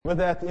with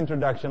that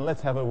introduction,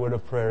 let's have a word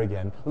of prayer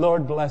again.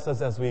 Lord, bless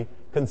us as we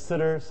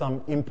consider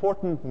some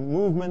important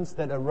movements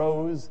that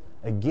arose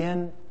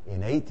again in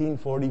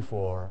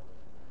 1844.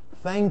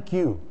 Thank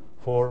you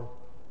for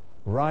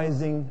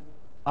rising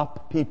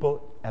up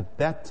people at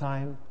that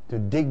time to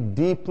dig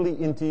deeply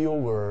into your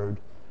word.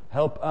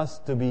 Help us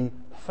to be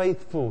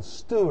faithful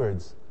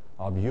stewards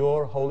of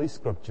your holy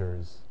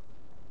scriptures.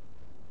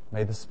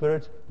 May the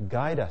Spirit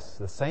guide us,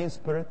 the same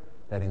Spirit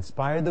that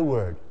inspired the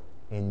word.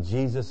 In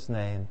Jesus'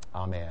 name,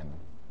 amen.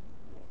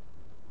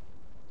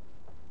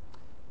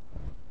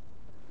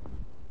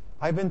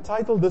 I've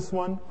entitled this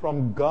one,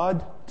 From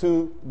God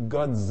to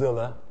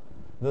Godzilla,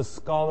 the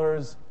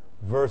Scholars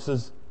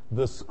versus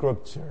the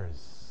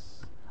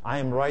Scriptures. I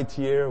am right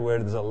here where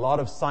there's a lot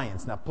of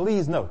science. Now,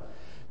 please note,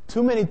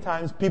 too many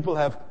times people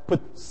have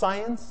put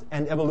science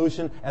and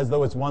evolution as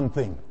though it's one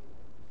thing.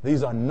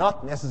 These are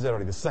not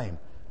necessarily the same.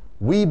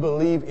 We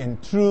believe in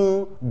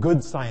true,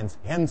 good science,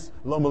 hence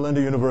Loma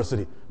Linda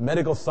University.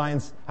 Medical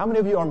science. How many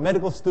of you are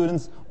medical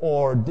students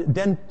or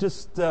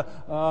dentists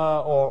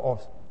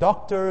or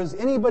doctors?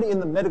 Anybody in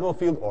the medical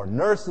field, or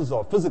nurses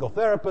or physical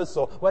therapists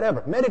or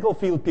whatever, medical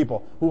field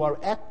people who are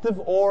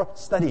active or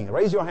studying?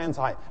 Raise your hands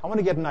high. I want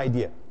to get an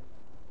idea.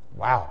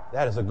 Wow,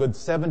 that is a good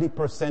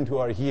 70% who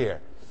are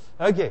here.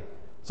 Okay.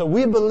 So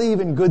we believe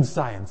in good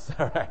science,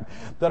 all right?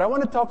 But I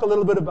want to talk a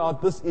little bit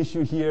about this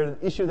issue here, an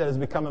issue that has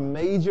become a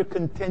major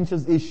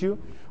contentious issue.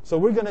 So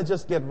we're going to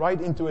just get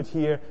right into it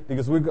here,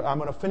 because I'm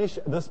going to finish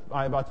this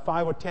by about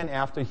 5 or 10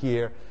 after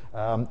here,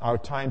 our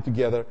time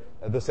together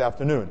this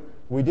afternoon.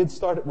 We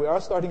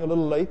are starting a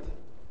little late.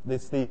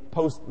 It's the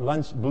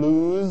post-lunch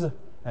blues,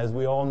 as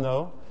we all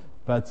know.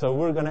 But so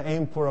we're going to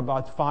aim for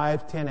about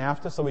 5:10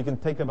 after, so we can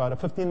take about a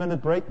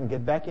 15-minute break and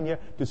get back in here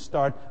to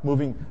start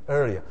moving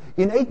earlier.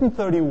 In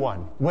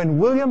 1831, when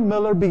William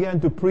Miller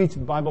began to preach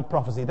Bible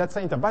prophecy, that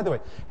same time, by the way,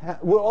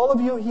 were all of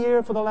you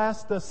here for the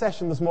last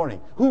session this morning?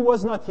 Who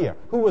was not here?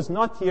 Who was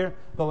not here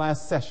the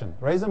last session?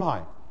 Raise them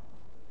high.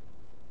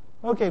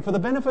 Okay, for the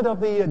benefit of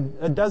the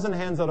a dozen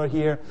hands that are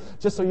here,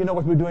 just so you know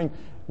what we're doing,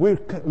 we're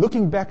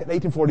looking back at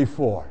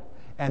 1844.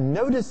 And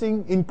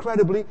noticing,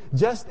 incredibly,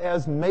 just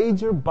as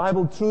major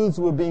Bible truths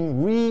were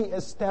being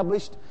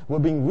re-established, were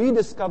being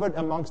rediscovered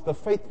amongst the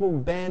faithful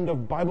band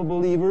of Bible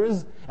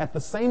believers, at the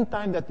same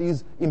time that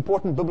these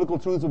important biblical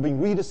truths were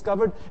being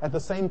rediscovered, at the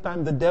same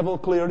time the devil,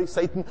 clearly,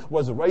 Satan,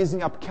 was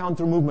raising up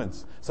counter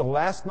movements. So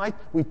last night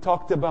we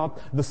talked about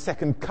the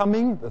second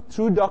coming, the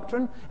true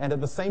doctrine, and at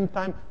the same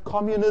time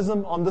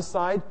communism on the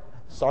side.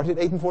 Started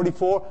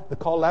 1844, the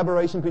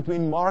collaboration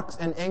between Marx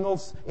and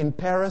Engels in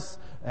Paris.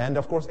 And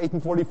of course,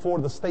 1844,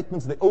 the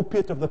statements, the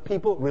opiate of the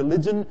people,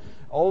 religion,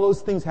 all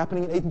those things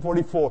happening in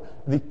 1844.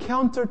 The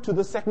counter to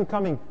the second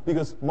coming,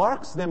 because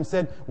Marx then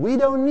said, we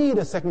don't need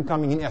a second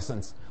coming in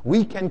essence.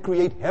 We can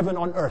create heaven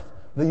on earth.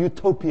 The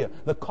utopia,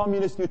 the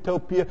communist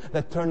utopia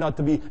that turned out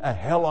to be a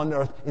hell on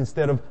earth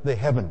instead of the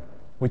heaven.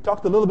 We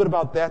talked a little bit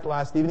about that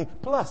last evening.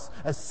 Plus,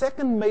 a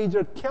second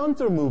major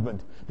counter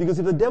movement. Because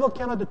if the devil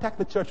cannot attack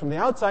the church from the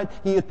outside,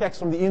 he attacks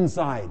from the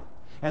inside.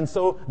 And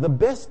so the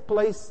best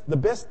place, the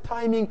best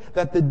timing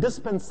that the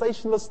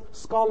dispensationalist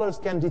scholars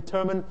can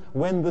determine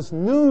when this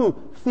new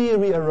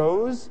theory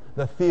arose,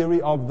 the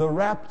theory of the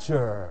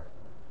rapture,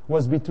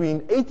 was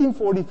between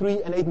 1843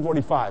 and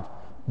 1845.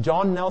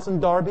 John Nelson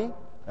Darby,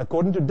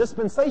 according to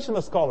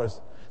dispensationalist scholars,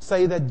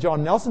 say that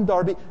John Nelson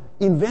Darby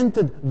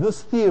invented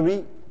this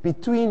theory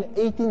between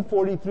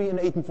 1843 and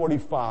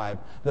 1845.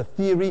 The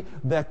theory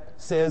that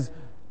says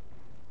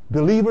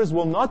believers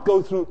will not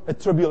go through a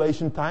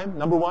tribulation time,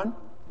 number one.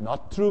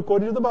 Not true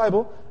according to the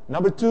Bible.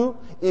 Number two,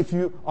 if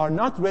you are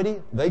not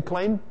ready, they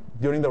claim,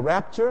 during the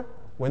rapture,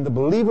 when the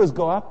believers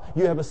go up,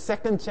 you have a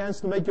second chance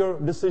to make your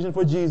decision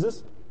for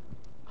Jesus.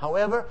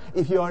 However,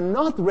 if you are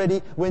not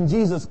ready when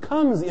Jesus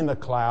comes in the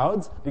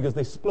clouds, because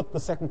they split the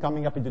second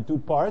coming up into two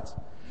parts,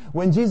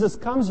 when Jesus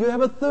comes, you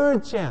have a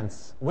third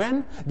chance.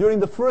 When? During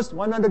the first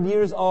 100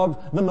 years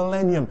of the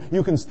millennium,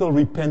 you can still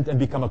repent and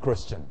become a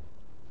Christian.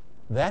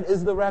 That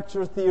is the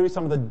rapture theory,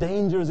 some of the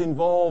dangers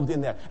involved in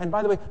that. And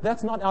by the way,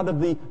 that's not out of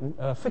the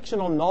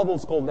fictional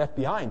novels called Left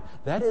Behind.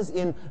 That is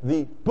in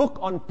the book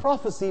on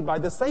prophecy by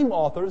the same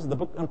authors, the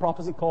book on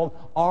prophecy called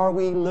Are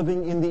We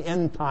Living in the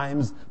End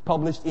Times,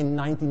 published in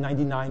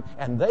 1999.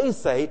 And they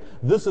say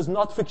this is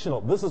not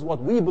fictional. This is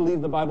what we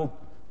believe the Bible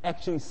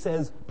actually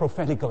says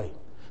prophetically.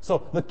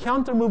 So the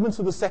counter movements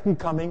to the second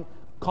coming,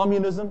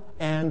 communism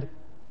and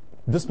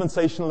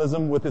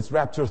dispensationalism with its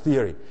rapture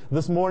theory.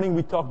 This morning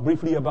we talked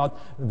briefly about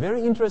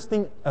very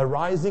interesting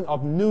arising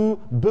of new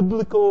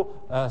biblical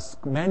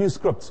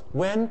manuscripts.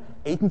 When?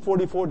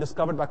 1844,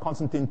 discovered by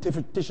Constantine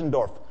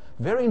Tischendorf.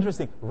 Very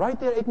interesting. Right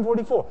there,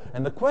 1844.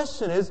 And the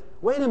question is,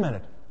 wait a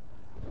minute.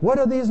 What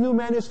are these new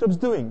manuscripts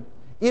doing?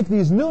 If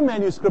these new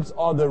manuscripts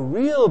are the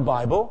real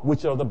Bible,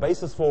 which are the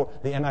basis for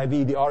the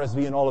NIV, the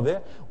RSV, and all of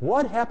that,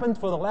 what happened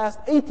for the last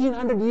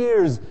 1,800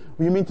 years?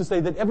 You mean to say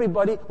that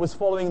everybody was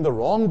following the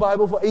wrong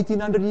Bible for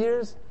 1,800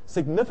 years?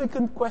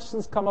 Significant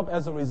questions come up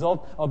as a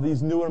result of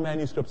these newer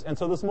manuscripts. And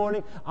so this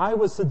morning, I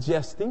was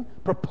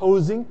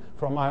proposing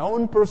from my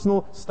own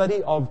personal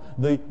study of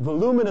the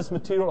voluminous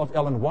material of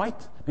Ellen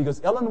White, because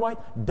Ellen White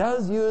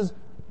does use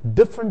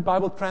different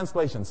Bible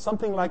translations,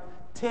 something like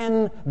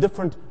 10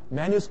 different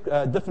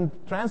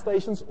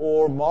translations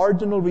or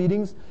marginal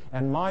readings.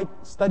 And my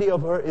study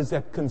of her is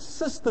that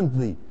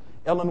consistently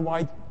Ellen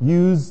White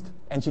used,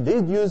 and she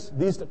did use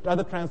these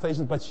other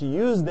translations, but she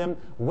used them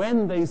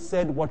when they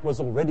said what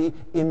was already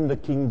in the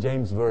King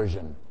James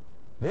Version.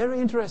 Very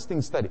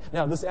interesting study.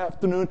 Now, this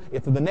afternoon,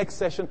 after the next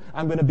session,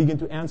 I'm going to begin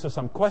to answer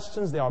some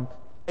questions. There are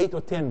 8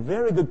 or 10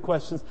 very good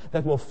questions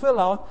that will fill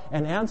out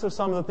and answer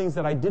some of the things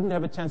that I didn't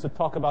have a chance to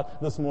talk about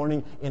this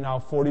morning in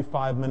our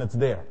 45 minutes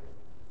there.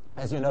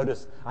 As you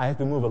notice, I have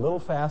to move a little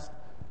fast,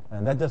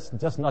 and that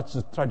just not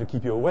just try to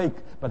keep you awake,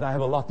 but I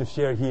have a lot to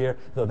share here.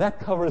 So that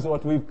covers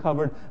what we've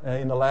covered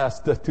in the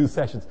last 2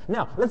 sessions.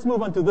 Now, let's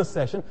move on to this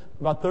session,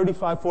 about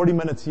 35, 40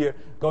 minutes here,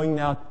 going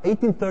now.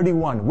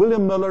 1831,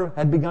 William Miller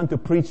had begun to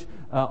preach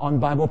on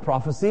Bible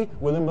prophecy.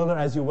 William Miller,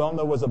 as you well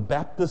know, was a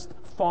Baptist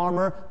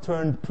farmer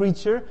turned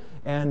preacher.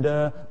 And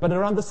but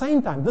around the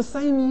same time, the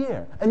same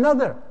year,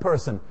 another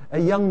person, a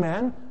young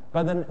man,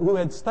 who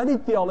had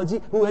studied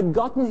theology, who had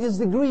gotten his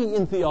degree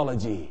in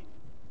theology.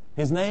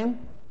 His name?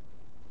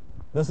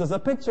 This is a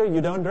picture.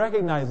 You don't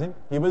recognize him.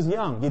 He was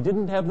young. He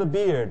didn't have the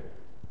beard.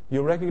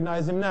 You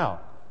recognize him now.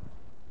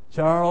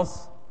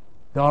 Charles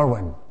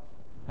Darwin.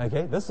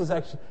 Okay, this is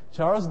actually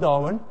Charles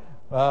Darwin.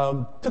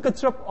 Took a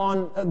trip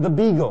on the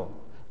Beagle.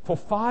 For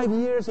 5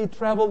 years he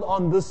traveled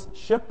on this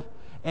ship.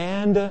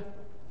 And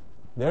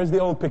there's the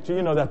old picture.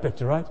 You know that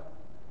picture, right?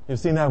 You've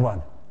seen that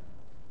one.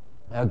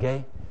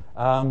 Okay.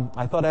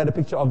 I thought I had a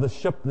picture of the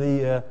ship.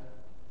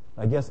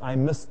 I guess I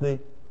missed the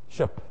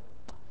ship.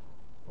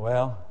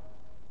 Well,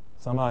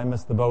 somehow I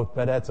missed the boat,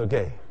 but that's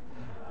okay.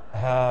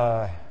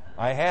 I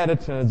had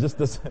it just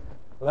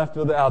left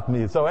without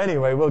me. So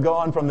anyway, we'll go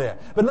on from there.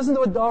 But listen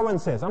to what Darwin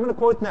says. I'm going to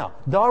quote now.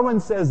 Darwin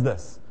says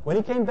this. When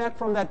he came back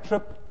from that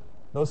trip,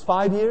 those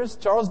 5 years,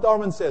 Charles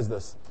Darwin says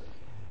this.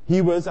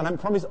 And I'm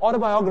from his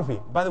autobiography.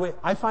 By the way,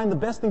 I find the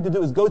best thing to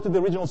do is go to the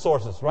original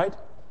sources, right?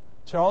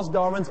 Charles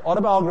Darwin's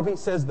autobiography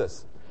says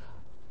this.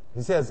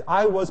 He says,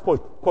 I was,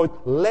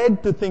 quote,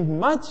 led to think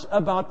much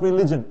about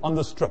religion on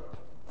this trip.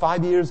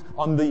 5 years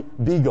on the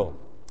Beagle.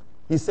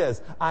 He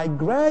says, I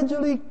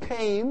gradually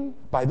came,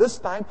 by this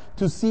time,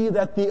 to see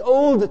that the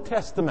Old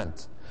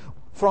Testament,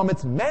 from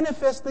its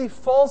manifestly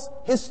false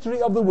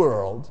history of the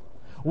world,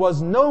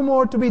 was no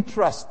more to be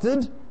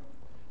trusted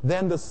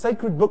than the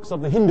sacred books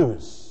of the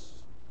Hindus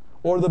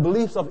or the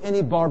beliefs of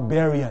any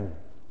barbarian.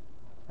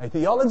 A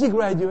theology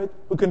graduate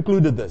who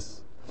concluded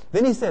this.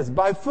 Then he says,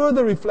 by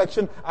further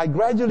reflection, I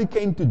gradually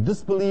came to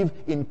disbelieve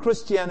in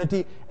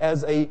Christianity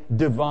as a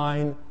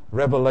divine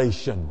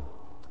revelation.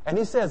 And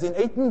he says, in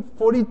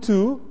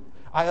 1842,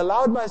 I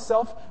allowed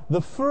myself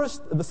the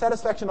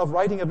satisfaction of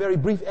writing a very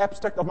brief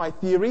abstract of my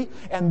theory,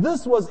 and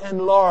this was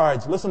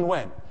enlarged. Listen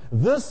when.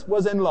 This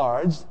was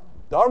enlarged,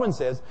 Darwin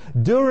says,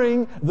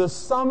 during the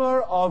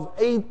summer of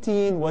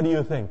what do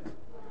you think?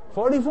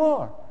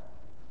 44.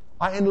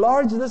 I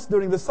enlarged this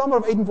during the summer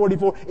of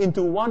 1844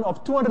 into one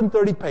of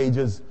 230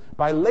 pages.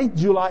 By late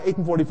July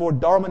 1844,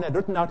 Darwin had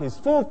written out his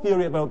full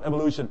theory about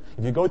evolution.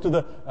 If you go to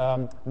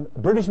the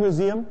British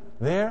Museum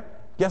there,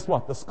 guess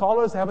what? The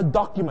scholars have a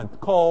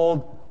document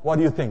called, what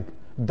do you think?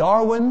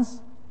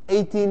 Darwin's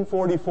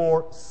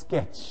 1844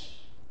 sketch.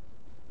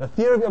 The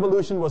theory of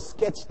evolution was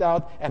sketched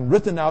out and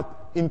written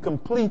out in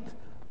complete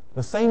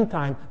the same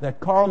time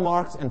that Karl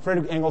Marx and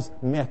Friedrich Engels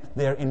met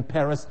there in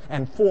Paris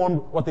and formed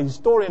what the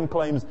historian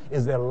claims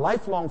is their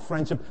lifelong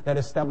friendship that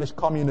established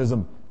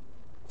communism.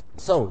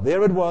 So,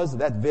 there it was,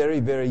 that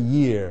very, very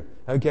year.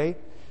 Okay?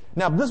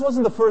 Now, this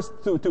wasn't the first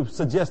to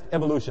suggest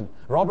evolution.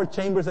 Robert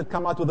Chambers had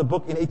come out with a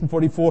book in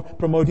 1844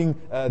 promoting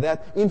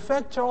that. In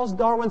fact, Charles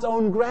Darwin's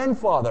own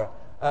grandfather,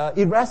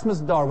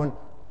 Erasmus Darwin,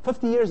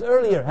 50 years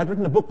earlier, had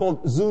written a book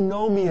called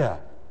Zoonomia,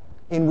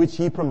 in which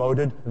he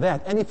promoted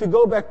that. And if you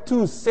go back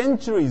 2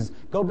 centuries,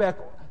 go back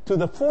to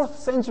the 4th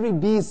century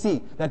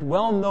BC, that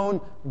well-known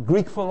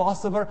Greek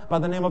philosopher by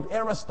the name of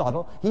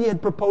Aristotle, he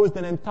had proposed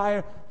an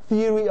entire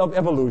theory of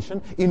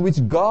evolution in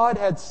which God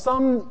had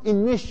some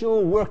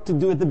initial work to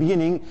do at the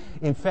beginning.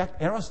 In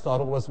fact,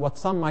 Aristotle was what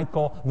some might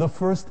call the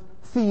first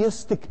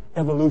theistic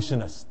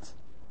evolutionist.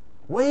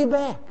 Way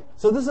back.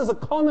 So this is a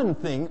common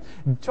thing.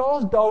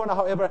 Charles Darwin,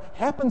 however,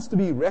 happens to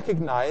be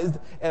recognized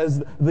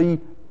as the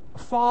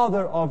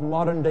father of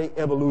modern-day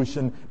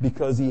evolution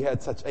because he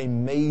had such a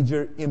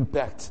major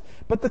impact.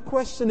 But the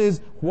question is,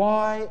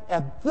 why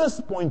at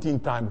this point in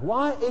time?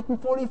 Why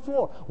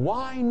 1844?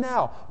 Why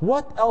now?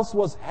 What else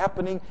was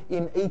happening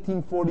in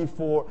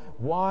 1844?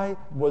 Why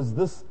was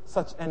this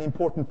such an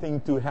important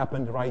thing to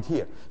happen right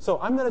here? So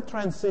I'm going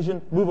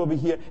to move over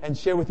here and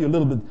share with you a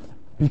little bit.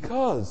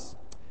 Because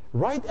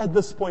right at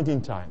this point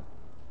in time,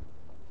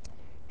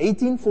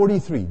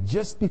 1843,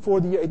 just before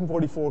the year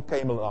 1844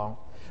 came along,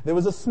 there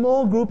was a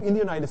small group in the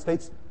United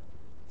States,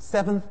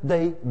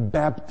 Seventh-day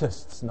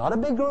Baptists. Not a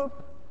big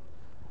group.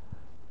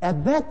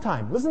 At that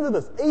time, listen to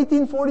this,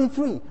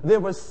 1843,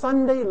 there was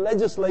Sunday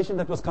legislation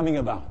that was coming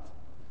about.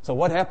 So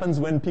what happens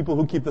when people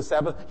who keep the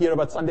Sabbath hear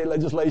about Sunday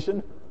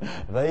legislation?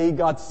 They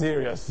got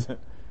serious.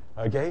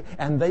 Okay?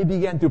 And they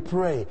began to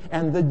pray.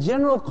 And the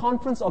General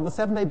Conference of the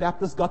Seventh-day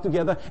Baptists got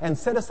together and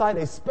set aside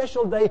a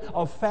special day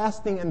of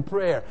fasting and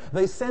prayer.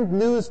 They sent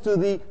news to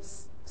the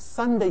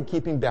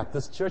Sunday-keeping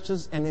Baptist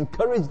churches and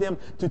encouraged them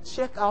to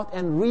check out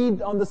and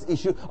read on this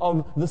issue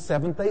of the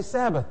seventh-day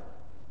Sabbath.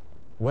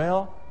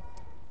 Well,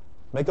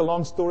 make a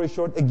long story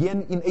short,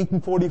 again in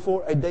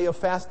 1844, a day of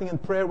fasting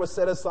and prayer was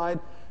set aside,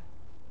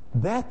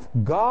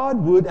 that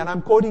God would, and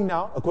I'm quoting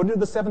now, according to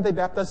the Seventh-day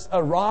Baptists,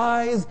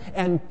 arise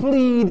and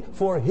plead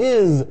for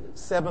His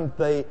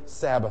seventh-day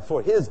Sabbath,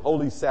 for His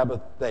holy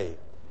Sabbath day.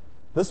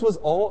 This was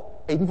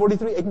all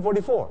 1843,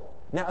 1844.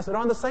 Now, it's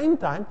around the same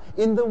time,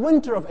 in the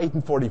winter of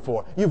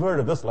 1844, you've heard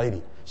of this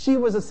lady. She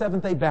was a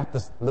Seventh-day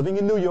Baptist living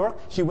in New York.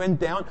 She went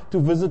down to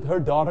visit her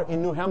daughter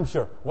in New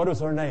Hampshire. What was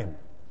her name?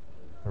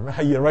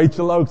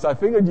 Rachel Oakes. I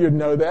figured you'd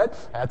know that.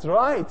 That's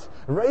right.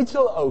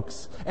 Rachel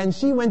Oakes. And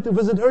she went to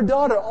visit her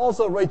daughter,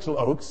 also Rachel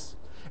Oakes.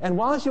 And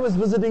while she was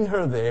visiting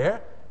her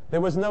there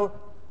was no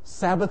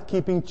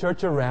Sabbath-keeping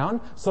church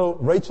around. So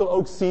Rachel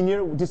Oakes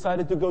Sr.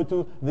 decided to go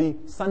to the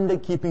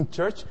Sunday-keeping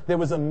church. There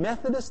was a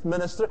Methodist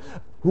minister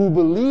who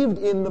believed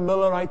in the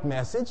Millerite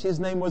message. His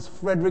name was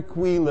Frederick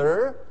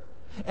Wheeler.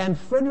 And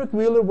Frederick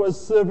Wheeler was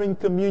serving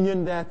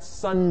communion that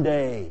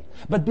Sunday.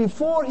 But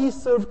before he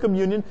served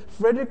communion,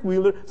 Frederick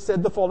Wheeler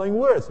said the following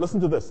words.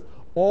 Listen to this.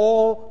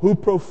 All who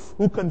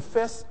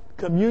confess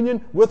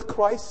communion with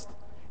Christ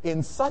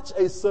in such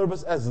a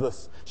service as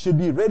this should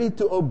be ready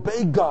to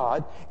obey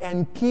God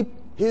and keep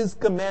His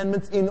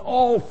commandments in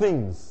all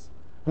things.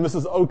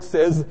 Mrs. Oakes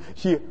says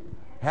she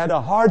had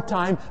a hard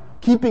time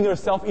keeping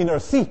herself in her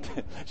seat.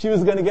 She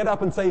was going to get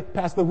up and say,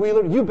 Pastor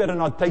Wheeler, you better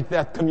not take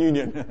that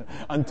communion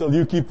until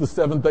you keep the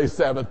seventh-day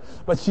Sabbath.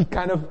 But she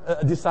kind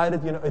of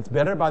decided, it's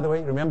better, by the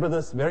way, remember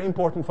this, very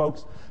important,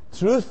 folks.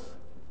 Truth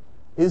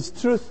is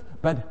truth,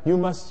 but you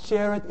must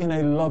share it in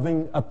a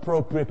loving,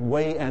 appropriate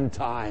way and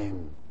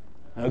time.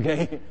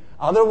 Okay?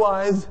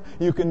 Otherwise,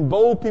 you can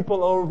bowl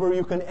people over,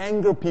 you can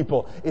anger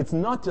people. It's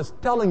not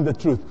just telling the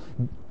truth.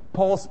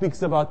 Paul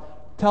speaks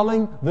about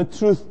telling the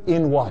truth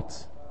in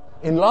what?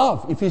 In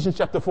love, Ephesians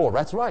chapter 4.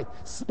 That's right.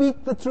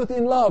 Speak the truth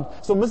in love.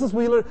 So Mrs.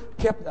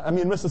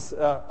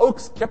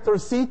 Oakes kept her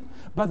seat.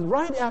 But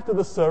right after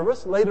the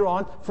service, later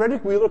on,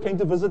 Frederick Wheeler came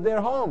to visit their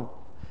home.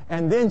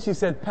 And then she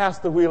said,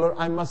 Pastor Wheeler,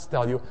 I must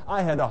tell you,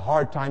 I had a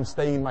hard time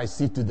staying in my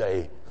seat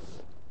today.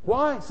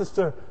 Why,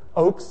 Sister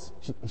Oakes?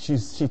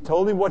 She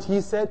told me what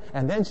he said.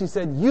 And then she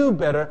said, you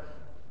better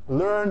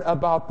learn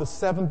about the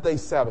seventh-day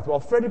Sabbath. Well,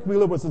 Frederick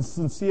Wheeler was a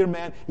sincere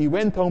man. He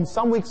went home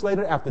some weeks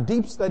later after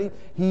deep study.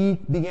 He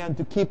began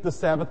to keep the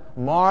Sabbath,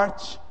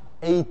 March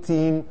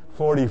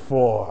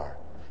 1844.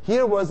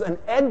 Here was an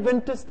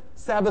Adventist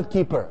Sabbath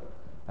keeper.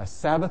 A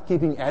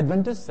Sabbath-keeping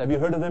Adventist. Have you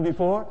heard of them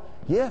before?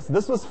 Yes,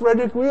 this was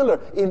Frederick Wheeler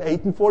in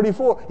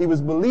 1844. He was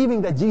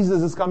believing that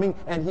Jesus is coming,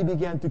 and he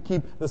began to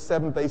keep the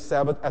seventh-day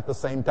Sabbath at the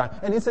same time.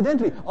 And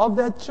incidentally, of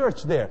that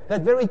church there,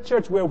 that very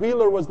church where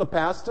Wheeler was the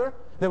pastor,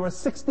 there were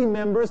 60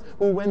 members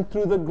who went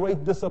through the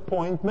great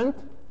disappointment.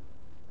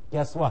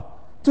 Guess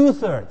what?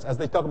 2/3, as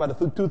they talk about a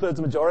 2/3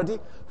 majority,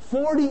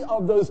 40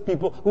 of those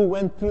people who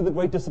went through the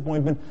great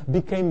disappointment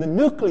became the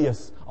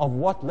nucleus of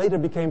what later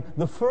became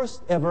the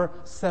first ever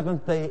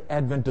Seventh-day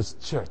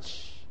Adventist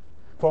church.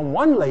 From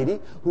one lady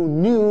who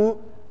knew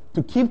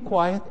to keep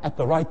quiet at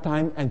the right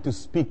time and to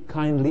speak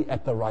kindly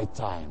at the right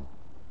time.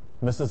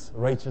 Mrs.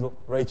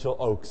 Rachel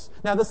Oakes.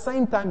 Now, at the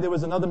same time, there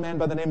was another man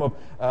by the name of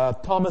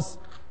Thomas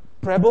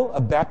Preble, a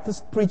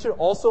Baptist preacher,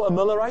 also a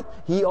Millerite.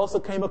 He also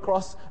came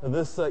across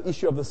this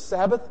issue of the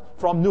Sabbath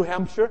from New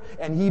Hampshire,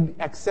 and he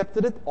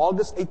accepted it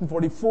August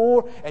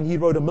 1844, and he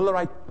wrote in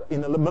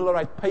a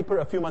Millerite paper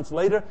a few months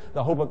later,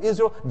 The Hope of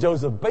Israel.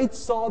 Joseph Bates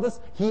saw this.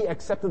 He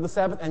accepted the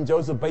Sabbath, and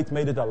Joseph Bates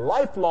made it a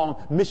lifelong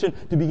mission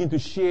to begin to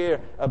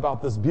share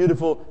about this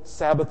beautiful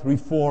Sabbath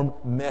reform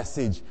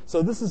message.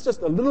 So this is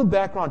just a little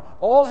background,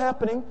 all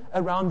happening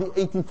around the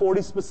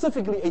 1840s,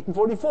 specifically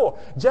 1844,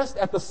 just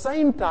at the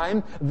same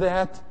time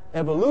that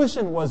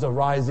evolution was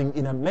arising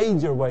in a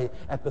major way.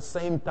 At the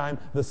same time,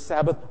 the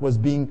Sabbath was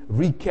being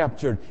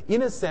recaptured.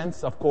 In a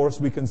sense, of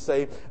course, we can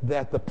say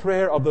that the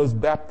prayer of those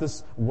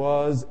Baptists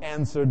was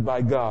answered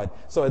by God.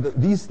 So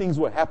these things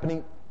were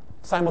happening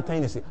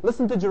simultaneously.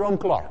 Listen to Jerome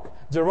Clark.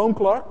 Jerome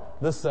Clark,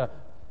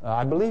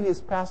 I believe he's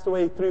passed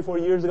away 3 or 4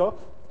 years ago.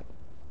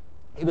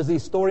 He was a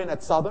historian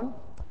at Southern.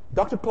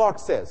 Dr. Clark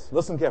says,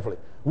 listen carefully,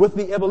 with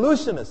the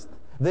evolutionist,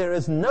 there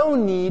is no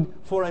need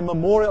for a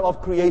memorial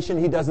of creation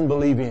he doesn't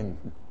believe in.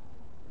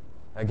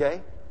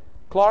 Okay?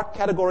 Clark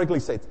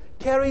categorically states,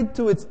 carried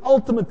to its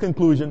ultimate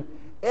conclusion,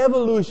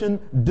 evolution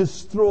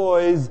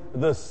destroys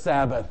the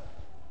Sabbath.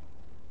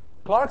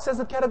 Clark says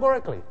it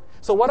categorically.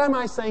 So what am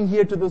I saying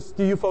here to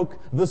you folk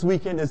this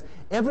weekend is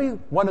every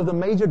one of the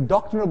major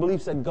doctrinal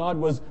beliefs that God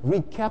was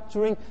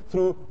recapturing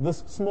through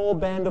this small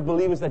band of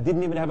believers that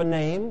didn't even have a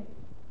name,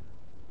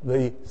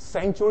 the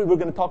sanctuary we're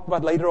going to talk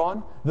about later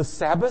on, the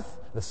Sabbath,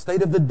 the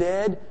state of the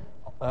dead,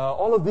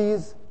 all of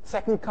these,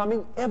 second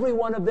coming, every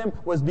one of them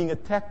was being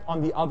attacked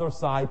on the other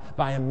side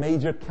by a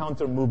major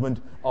counter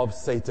movement of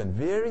Satan.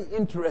 Very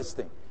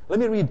interesting. Let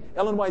me read.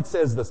 Ellen White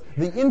says this.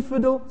 The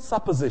infidel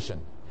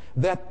supposition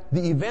that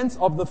the events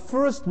of the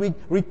first week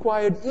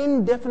required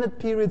indefinite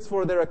periods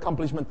for their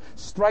accomplishment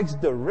strikes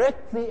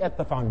directly at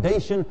the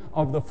foundation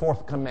of the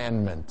fourth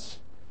commandment.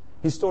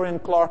 Historian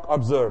Clark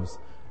observes,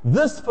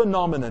 this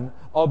phenomenon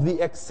of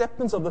the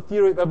acceptance of the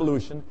theory of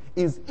evolution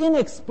is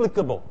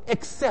inexplicable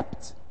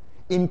except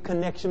in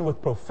connection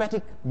with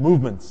prophetic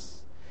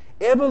movements.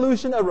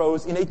 Evolution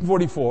arose in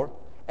 1844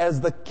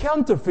 as the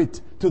counterfeit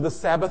to the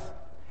Sabbath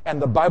and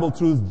the Bible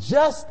truth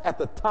just at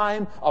the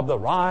time of the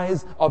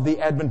rise of the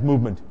Advent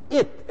movement.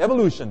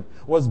 Evolution,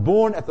 was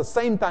born at the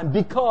same time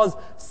because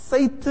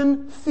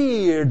Satan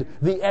feared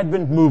the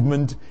Advent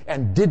movement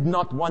and did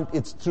not want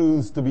its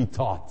truths to be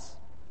taught.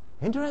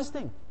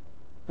 Interesting.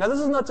 Now, this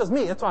is not just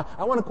me. That's why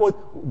I want to quote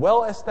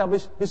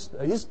well-established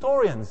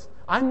historians.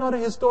 I'm not a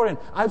historian.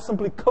 I've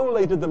simply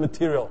collated the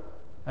material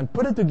and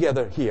put it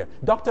together here.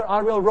 Dr.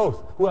 Ariel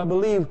Roth, who I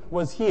believe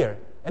was here.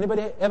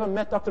 Anybody ever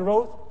met Dr.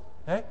 Roth?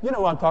 Eh? You know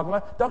what I'm talking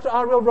about. Dr.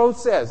 Ariel Roth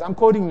says, I'm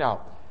quoting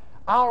now,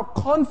 our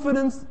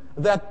confidence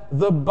that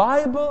the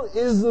Bible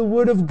is the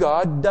Word of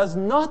God does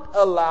not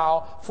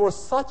allow for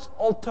such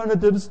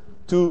alternatives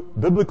to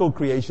biblical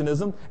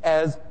creationism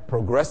as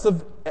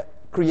progressive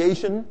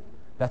creation.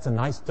 That's a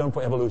nice term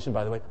for evolution,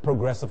 by the way.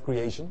 Progressive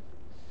creation.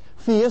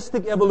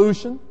 Theistic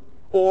evolution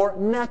or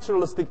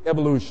naturalistic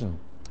evolution.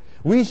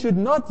 We should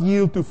not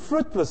yield to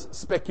fruitless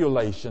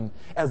speculation.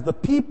 As the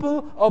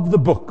people of the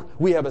book,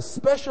 we have a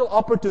special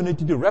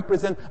opportunity to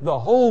represent the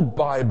whole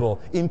Bible,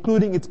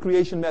 including its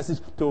creation message,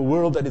 to a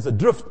world that is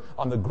adrift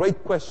on the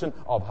great question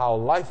of how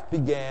life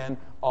began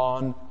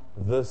on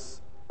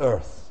this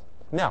earth.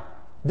 Now,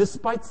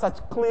 despite such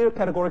clear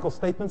categorical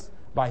statements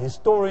by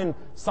historian,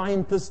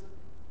 scientist,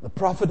 the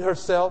prophet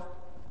herself,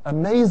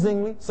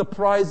 amazingly,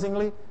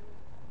 surprisingly,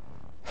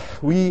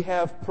 we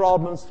have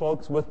problems,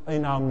 folks,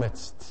 in our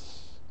midst.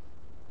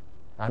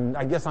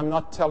 I guess I'm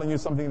not telling you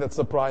something that's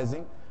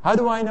surprising. How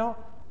do I know?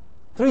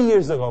 3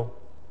 years ago,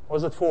 or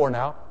is it 4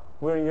 now?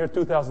 We're in year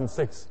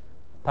 2006.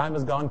 Time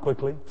has gone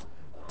quickly.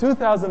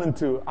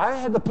 2002, I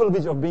had the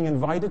privilege of being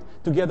invited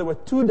together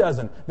with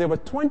 24. There were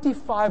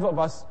 25 of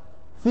us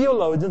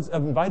theologians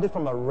invited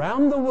from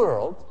around the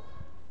world.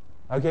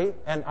 Okay,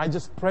 and I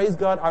just praise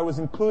God, I was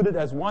included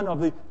as one of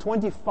the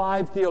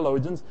 25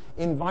 theologians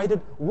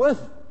invited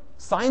with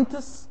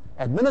scientists,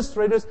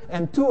 administrators,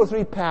 and 2 or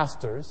 3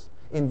 pastors,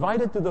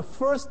 invited to the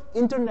first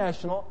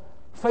international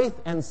faith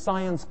and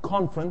science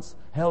conference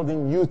held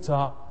in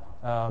Utah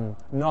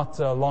not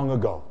long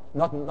ago,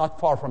 not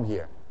far from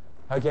here.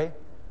 Okay?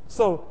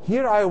 So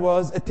here I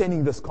was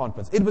attending this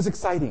conference. It was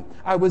exciting.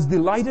 I was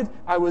delighted.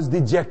 I was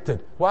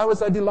dejected. Why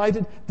was I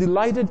delighted?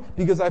 Delighted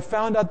because I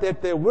found out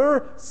that there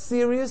were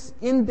serious,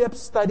 in-depth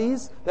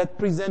studies that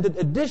presented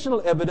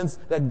additional evidence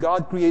that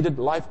God created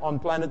life on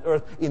planet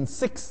Earth in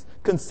 6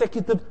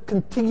 consecutive,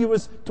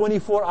 contiguous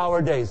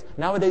 24-hour days.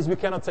 Nowadays, we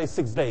cannot say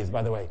 6 days,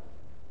 by the way.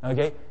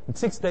 Okay?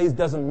 6 days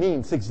doesn't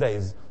mean 6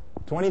 days.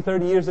 20,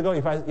 30 years ago,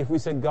 if we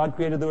said God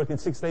created the earth in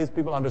 6 days,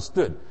 people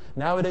understood.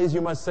 Nowadays, you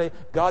must say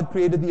God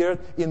created the earth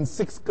in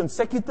 6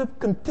 consecutive,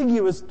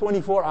 contiguous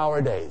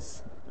 24-hour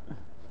days.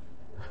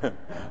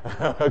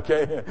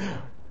 Okay?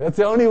 That's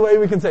the only way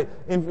we can say.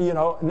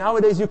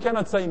 Nowadays, you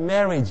cannot say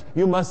marriage.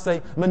 You must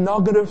say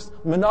monogamous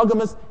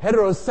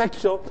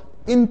heterosexual,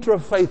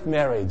 intra-faith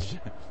marriage.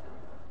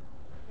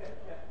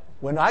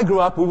 When I grew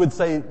up, we would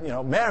say,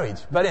 marriage.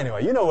 But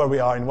anyway, you know where we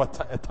are and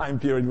what time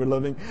period we're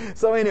living.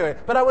 So anyway,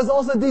 but I was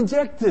also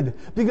dejected.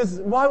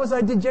 Why was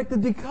I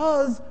dejected?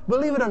 Because,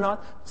 believe it or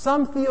not,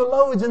 some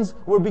theologians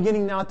were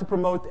beginning now to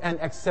promote and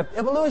accept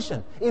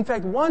evolution. In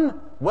fact, one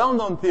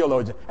well-known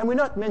theologian, and we're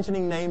not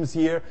mentioning names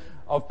here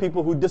of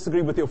people who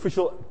disagree with the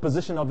official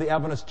position of the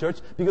Adventist Church,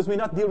 because we're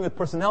not dealing with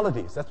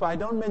personalities. That's why I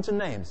don't mention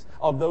names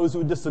of those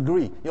who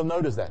disagree. You'll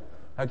notice that.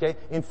 Okay?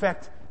 In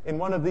fact, in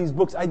one of these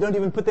books, I don't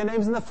even put their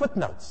names in the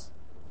footnotes.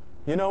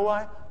 You know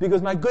why?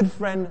 Because my good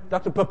friend,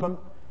 Dr. Pupham,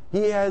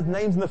 he has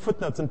names in the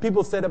footnotes. And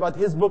people said about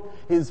his book,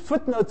 his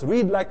footnotes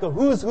read like a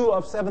who's who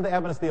of Seventh-day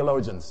Adventist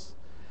theologians.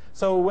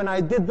 So when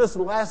I did this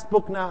last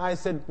book now, I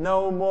said,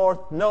 no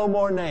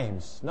more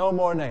names. No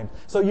more names.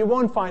 So you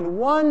won't find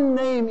one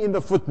name in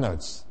the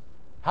footnotes.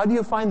 How do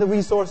you find the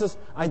resources?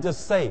 I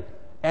just say,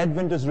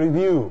 Adventist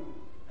Review,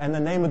 and the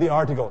name of the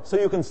article. So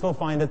you can still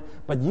find it,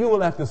 but you will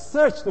have to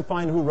search to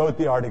find who wrote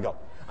the article.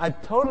 I've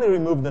totally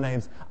removed the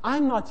names.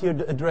 I'm not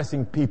here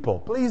addressing people.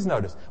 Please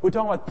notice, we're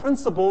talking about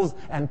principles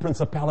and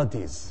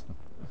principalities.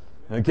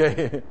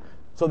 Okay?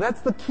 So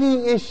that's the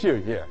key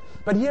issue here.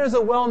 But here's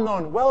a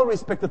well-known,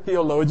 well-respected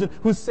theologian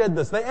who said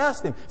this. They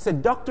asked him,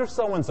 said, Dr.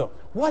 So-and-so,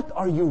 what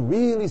are you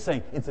really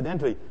saying?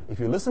 Incidentally, if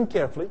you listen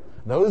carefully,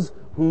 those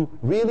who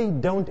really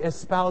don't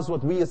espouse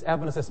what we as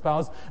Adventists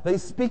espouse, they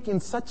speak in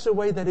such a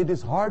way that it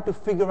is hard to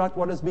figure out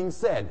what is being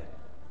said.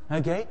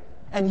 Okay?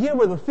 And here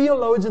were the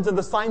theologians and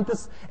the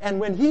scientists, and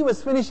when he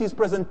was finished his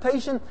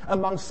presentation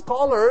among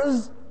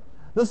scholars,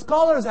 the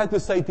scholars had to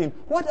say to him,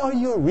 what are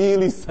you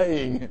really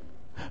saying?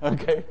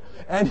 Okay?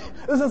 And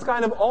this is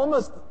kind of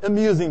almost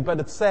amusing, but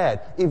it's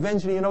sad.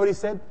 Eventually, you know what he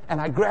said? And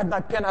I grabbed my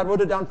pen, I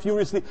wrote it down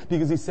furiously,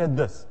 because he said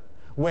this.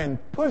 When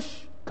push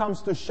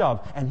comes to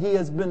shove, and he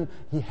has been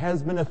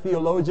a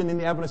theologian in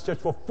the Adventist Church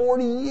for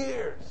 40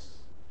 years.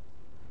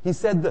 He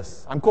said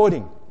this, I'm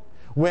quoting,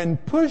 when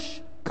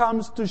push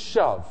comes to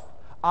shove,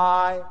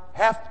 I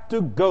have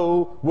to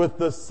go with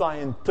the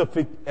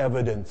scientific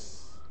evidence.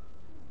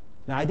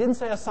 Now, I didn't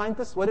say a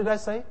scientist. What did I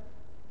say?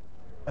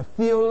 A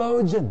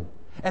theologian.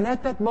 And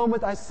at that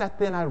moment, I sat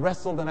there and I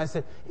wrestled and I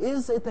said,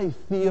 is it a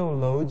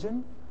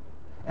theologian?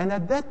 And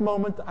at that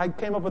moment, I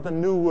came up with a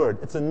new word.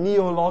 It's a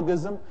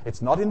neologism.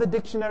 It's not in the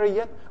dictionary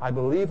yet. I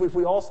believe if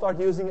we all start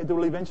using it, it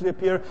will eventually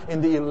appear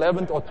in the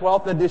 11th or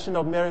 12th edition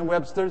of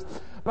Merriam-Webster's.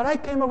 But I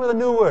came up with a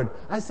new word.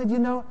 I said,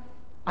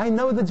 I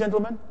know the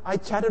gentleman. I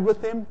chatted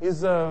with him.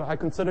 I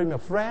consider him a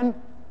friend.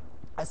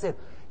 I said,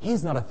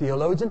 he's not a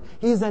theologian.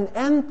 He's an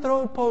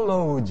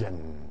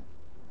anthropologian.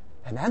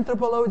 An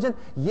anthropologian?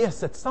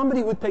 Yes, it's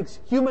somebody who takes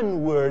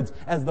human words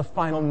as the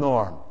final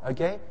norm.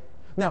 Okay?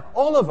 Now,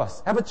 all of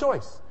us have a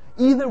choice.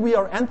 Either we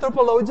are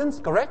anthropologians,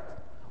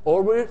 correct?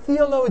 Or we're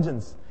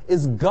theologians.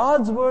 Is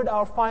God's word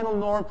our final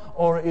norm?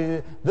 Or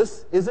is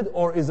it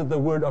the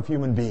word of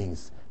human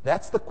beings?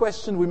 That's the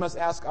question we must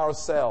ask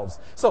ourselves.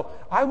 So,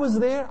 I was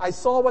there, I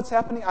saw what's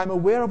happening, I'm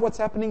aware of what's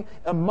happening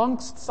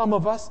amongst some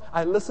of us.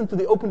 I listened to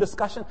the open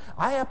discussion.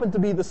 I happened to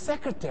be the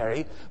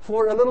secretary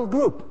for a little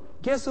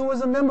group. Guess who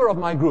was a member of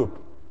my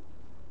group?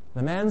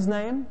 The man's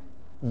name?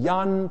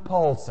 Jan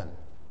Paulsen.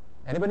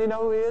 Anybody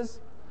know who he is?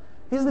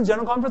 He's the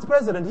General Conference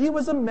President. He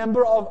was a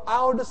member of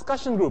our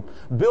discussion group.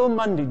 Bill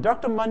Mundy,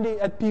 Dr. Mundy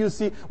at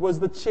PUC was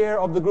the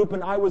chair of the group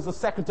and I was the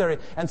secretary.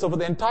 And so for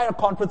the entire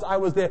conference, I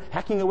was there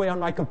hacking away on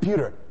my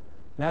computer.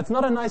 Now, it's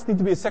not a nice thing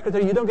to be a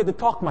secretary. You don't get to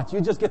talk much.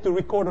 You just get to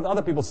record what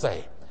other people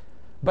say.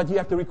 But you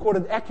have to record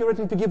it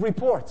accurately to give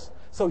reports.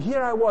 So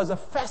here I was, a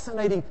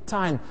fascinating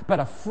time, but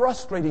a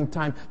frustrating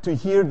time to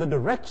hear the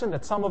direction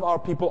that some of our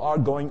people are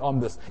going on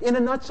this. In a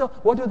nutshell,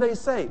 what do they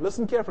say?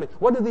 Listen carefully.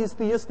 What do these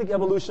theistic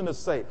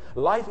evolutionists say?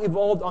 Life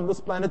evolved on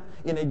this planet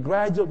in a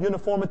gradual,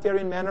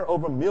 uniformitarian manner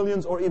over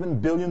millions or even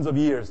billions of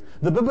years.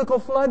 The biblical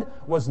flood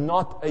was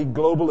not a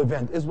global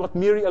event. It was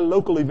merely a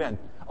local event.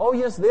 Oh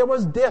yes, there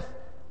was death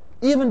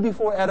even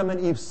before Adam and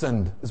Eve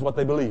sinned, is what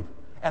they believe.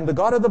 And the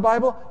God of the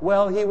Bible,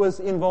 well, he was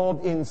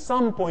involved in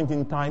some point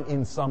in time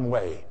in some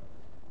way.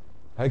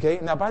 Okay?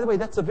 Now, by the way,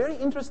 that's a very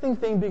interesting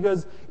thing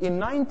because in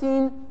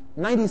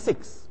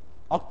 1996,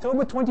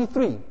 October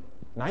 23,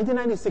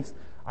 1996,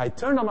 I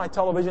turned on my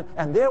television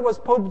and there was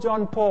Pope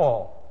John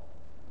Paul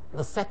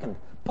II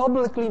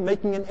publicly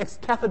making an ex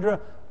cathedra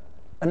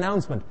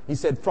announcement. He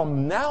said,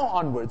 from now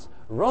onwards,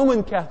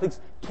 Roman Catholics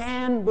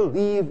can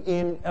believe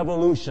in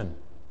evolution.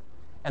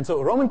 And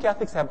so Roman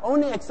Catholics have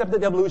only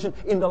accepted evolution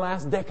in the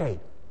last decade.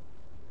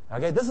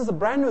 Okay, this is a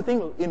brand new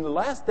thing. In the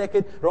last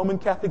decade, Roman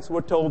Catholics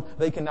were told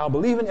they can now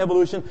believe in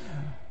evolution,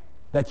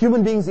 that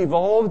human beings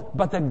evolved,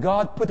 but that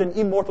God put an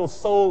immortal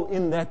soul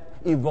in that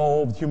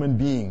evolved human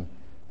being.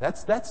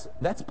 That's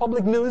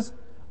public news.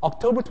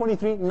 October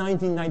 23,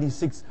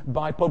 1996,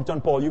 by Pope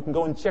John Paul. You can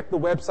go and check the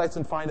websites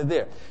and find it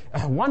there.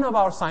 One of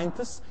our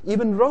scientists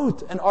even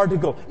wrote an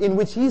article in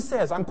which he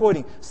says, I'm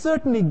quoting,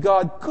 certainly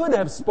God could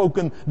have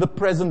spoken the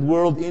present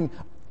world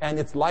and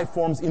its life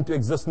forms into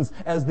existence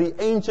as the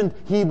ancient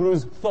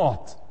Hebrews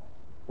thought.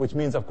 Which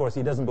means, of course,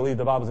 he doesn't believe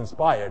the Bible is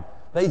inspired.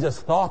 They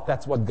just thought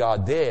that's what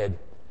God did.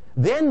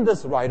 Then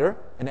this writer,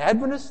 an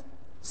Adventist,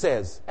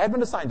 says,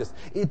 Adventist scientist,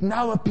 it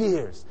now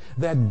appears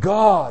that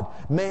God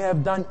may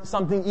have done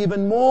something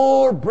even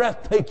more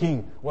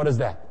breathtaking. What is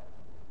that?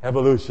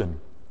 Evolution.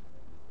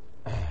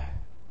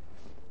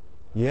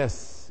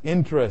 Yes,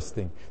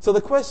 interesting. So the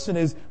question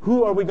is,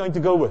 who are we going to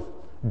go with?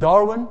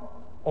 Darwin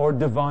or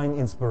divine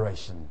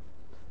inspiration?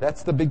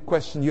 That's the big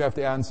question you have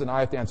to answer and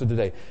I have to answer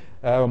today.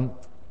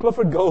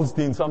 Clifford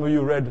Goldstein, some of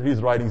you read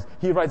his writings.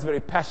 He writes very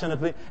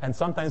passionately and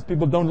sometimes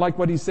people don't like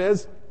what he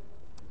says.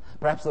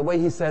 Perhaps the way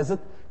he says it.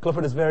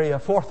 Clifford is very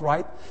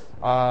forthright.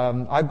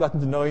 I've gotten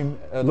to know him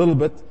a little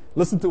bit.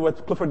 Listen to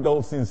what Clifford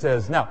Goldstein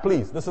says. Now,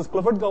 please, this is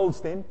Clifford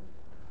Goldstein.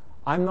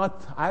 I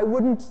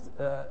wouldn't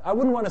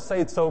want to say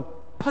it so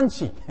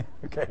punchy.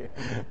 Okay.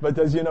 But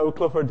as you know,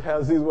 Clifford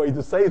has his way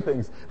to say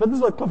things. But this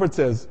is what Clifford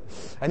says.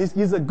 And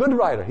he's a good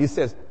writer. He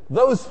says,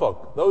 those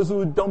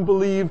who don't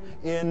believe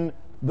in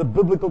the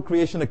biblical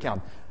creation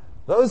account,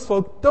 those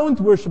folk don't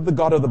worship the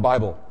God of the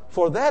Bible.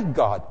 For that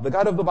God, the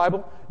God of the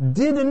Bible,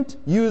 didn't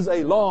use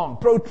a long,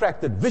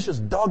 protracted, vicious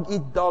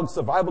dog-eat-dog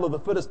survival of the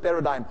fittest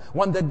paradigm,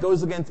 one that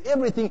goes against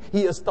everything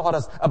he has taught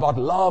us about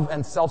love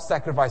and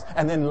self-sacrifice,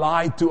 and then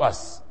lied to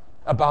us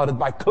about it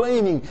by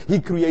claiming He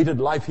created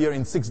life here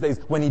in 6 days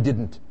when He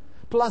didn't.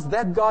 Plus,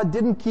 that God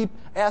didn't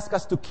ask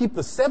us to keep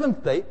the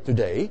seventh day,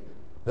 today,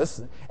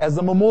 this, as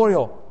a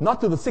memorial,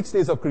 not to the 6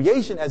 days of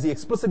creation as He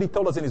explicitly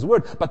told us in His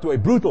Word, but to a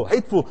brutal,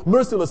 hateful,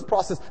 merciless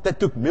process that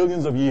took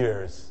millions of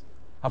years.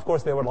 Of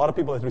course, there were a lot of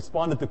people that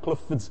responded to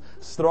Clifford's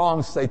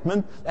strong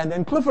statement, and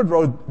then Clifford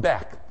wrote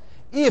back,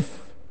 if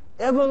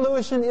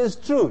evolution is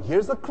true,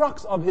 here's the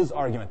crux of his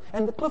argument,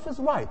 and Clifford is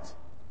right.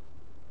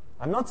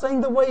 I'm not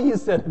saying the way he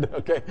said it,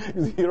 okay?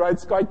 He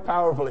writes quite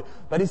powerfully,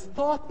 but his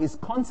thought, his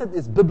concept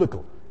is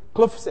biblical.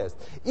 Cliff says,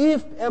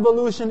 if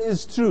evolution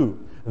is true,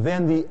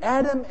 then the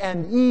Adam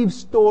and Eve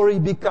story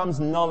becomes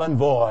null and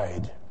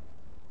void.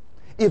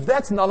 If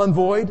that's null and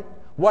void,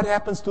 what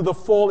happens to the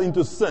fall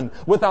into sin?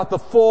 Without the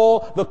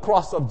fall, the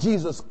cross of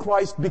Jesus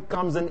Christ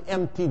becomes an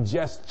empty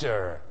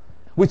gesture,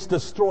 which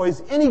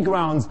destroys any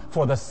grounds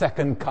for the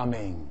second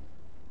coming.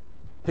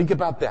 Think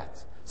about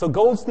that. So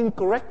Goldstein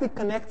correctly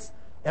connects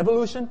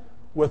evolution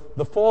with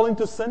the fall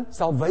into sin,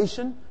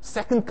 salvation,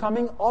 second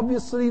coming,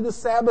 obviously the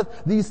Sabbath.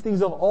 These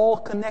things are all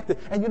connected.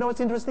 And you know what's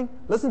interesting?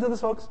 Listen to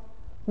this, folks.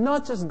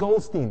 Not just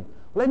Goldstein.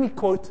 Let me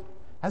quote,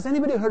 has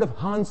anybody heard of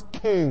Hans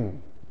Küng?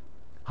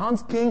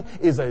 Hans Küng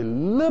is a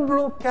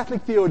liberal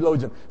Catholic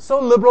theologian. So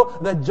liberal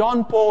that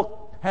John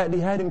Paul had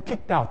him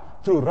kicked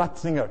out through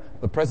Ratzinger,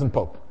 the present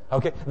Pope.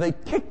 Okay? They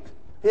kicked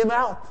him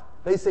out.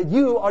 They said,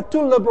 you are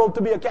too liberal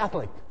to be a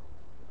Catholic.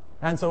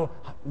 And so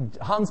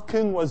Hans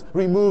Küng was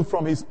removed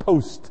from his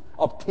post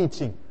of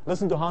teaching.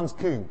 Listen to Hans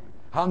Küng.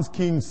 Hans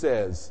Küng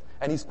says,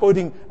 and he's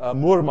quoting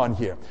Moorman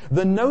here,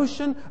 the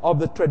notion of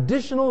the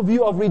traditional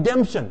view of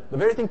redemption, the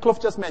very thing Cliff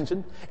just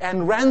mentioned,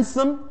 and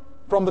ransom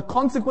from the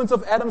consequence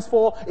of Adam's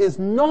fall is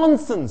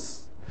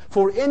nonsense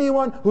for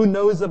anyone who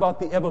knows about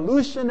the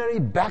evolutionary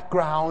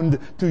background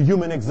to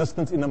human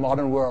existence in the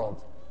modern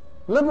world.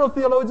 Liberal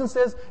theologian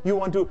says,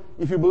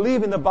 if you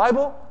believe in the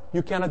Bible,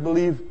 you cannot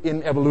believe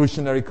in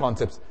evolutionary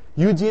concepts.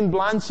 Eugene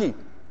Blanchy,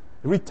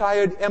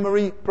 retired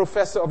Emory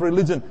professor of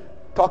religion,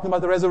 talking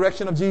about the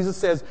resurrection of Jesus,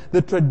 says,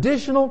 the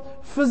traditional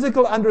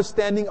physical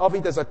understanding of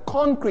it as a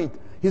concrete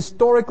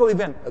historical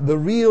event, the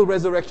real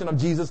resurrection of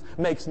Jesus,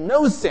 makes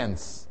no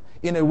sense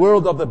in a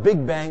world of the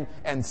Big Bang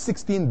and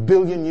 16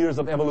 billion years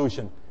of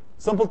evolution.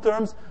 Simple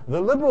terms,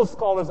 the liberal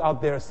scholars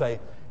out there say,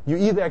 you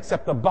either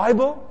accept the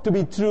Bible to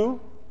be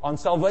true on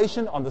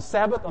salvation, on the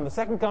Sabbath, on the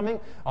second coming,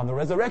 on the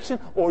resurrection,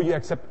 or you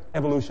accept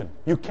evolution.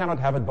 You cannot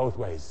have it both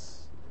ways.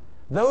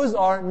 Those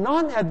are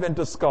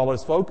non-Adventist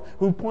scholars, folk,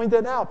 who point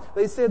that out.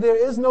 They say there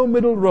is no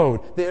middle road.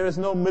 There is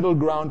no middle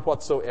ground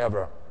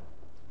whatsoever.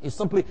 You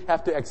simply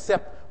have to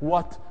accept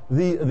what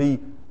the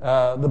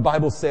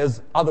Bible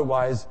says.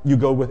 Otherwise, you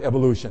go with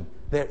evolution.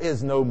 There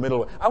is no middle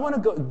way. I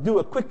want to do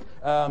a quick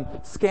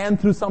scan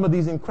through some of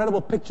these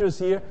incredible pictures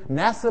here.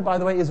 NASA, by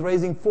the way, is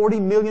raising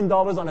 $40 million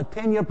on a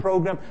 10-year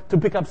program to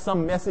pick up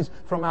some message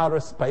from outer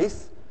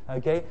space.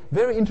 Okay,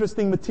 very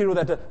interesting material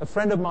that a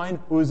friend of mine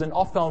who is an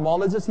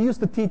ophthalmologist, he used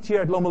to teach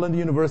here at Loma Linda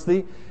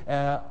University,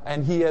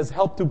 and he has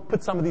helped to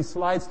put some of these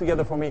slides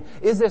together for me.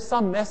 Is there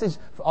some message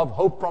of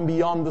hope from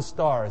beyond the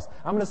stars?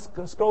 I'm going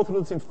to scroll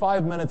through this in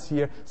 5 minutes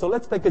here. So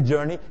let's take a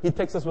journey. He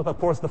takes us with, of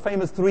course, the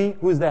famous three.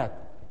 Who is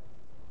that?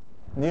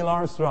 Neil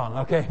Armstrong,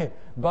 okay,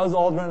 Buzz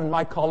Aldrin and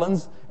Mike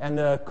Collins, and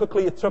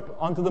quickly a trip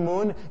onto the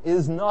moon.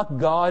 Is not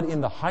God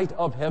in the height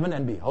of heaven,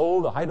 and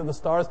behold, the height of the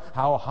stars,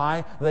 how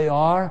high they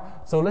are?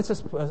 So I'm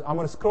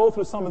going to scroll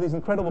through some of these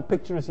incredible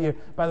pictures here.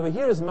 By the way,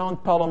 here is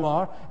Mount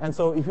Palomar, and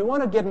so if you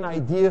want to get an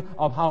idea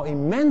of how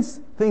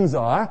immense things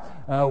are,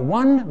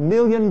 1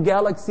 million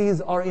galaxies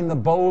are in the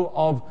bowl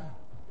of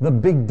the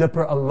Big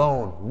Dipper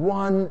alone.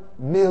 1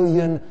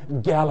 million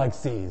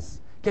galaxies.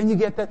 Can you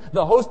get that?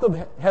 The host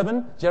of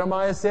heaven,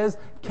 Jeremiah says,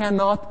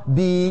 cannot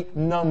be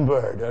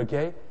numbered,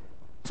 okay?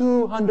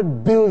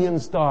 200 billion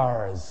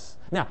stars.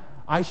 Now,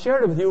 I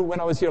shared with you when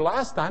I was here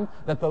last time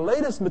that the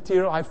latest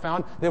material I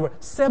found, there were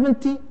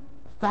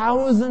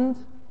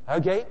 70,000,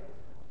 okay,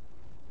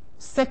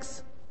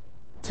 6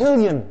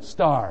 trillion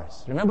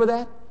stars. Remember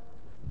that?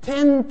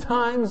 10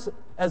 times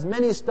as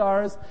many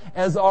stars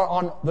as are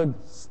on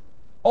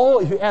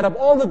if you add up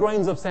all the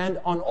grains of sand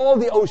on all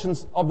the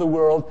oceans of the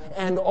world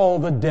and all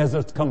the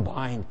deserts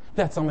combined.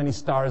 That's how many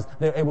stars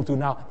they're able to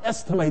now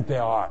estimate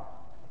there are.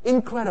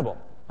 Incredible.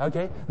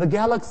 Okay? The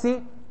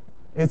galaxy,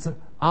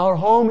 our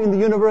home in the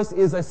universe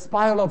is a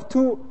spiral of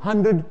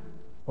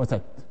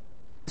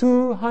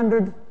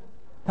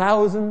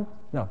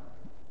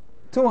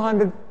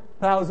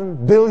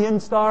 200,000 billion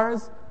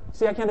stars.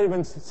 See, I can't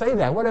even say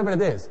that, whatever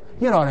it is.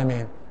 You know what I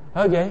mean.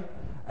 Okay?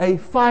 A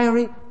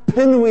fiery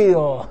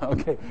pinwheel.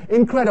 Okay,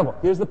 incredible.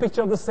 Here's the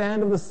picture of the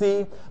sand of the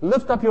sea.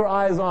 Lift up your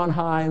eyes on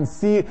high and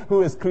see who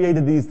has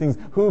created these things,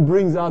 who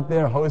brings out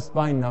their host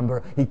by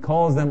number. He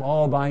calls them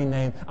all by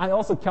name. I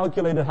also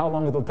calculated how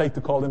long it will take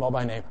to call them all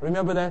by name.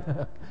 Remember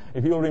that?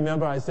 If you'll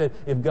remember, I said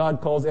if God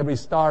calls every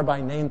star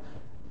by name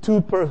 2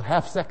 per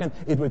half second,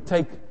 it would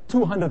take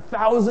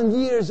 200,000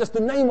 years just to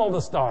name all the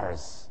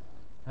stars.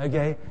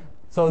 Okay?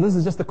 So this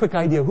is just a quick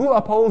idea. Who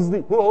holds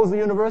the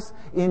universe?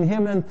 In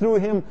Him and through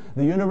Him,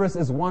 the universe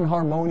is one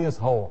harmonious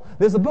whole.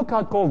 There's a book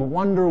out called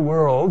Wonder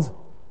World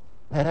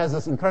that has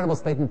this incredible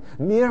statement: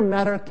 mere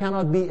matter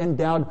cannot be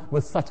endowed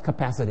with such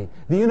capacity.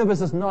 The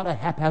universe is not a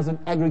haphazard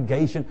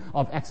aggregation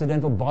of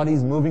accidental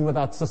bodies moving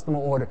without system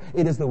or order.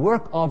 It is the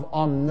work of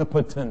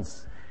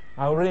omnipotence.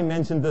 I already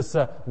mentioned this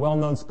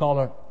well-known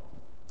scholar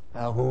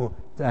who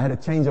had a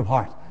change of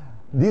heart.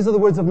 These are the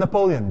words of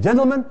Napoleon.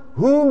 Gentlemen,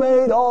 who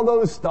made all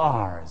those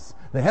stars?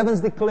 The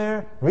heavens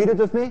declare, read it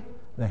with me,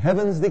 the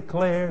heavens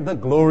declare the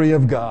glory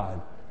of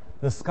God.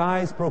 The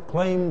skies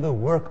proclaim the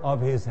work of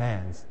His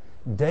hands.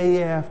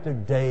 Day after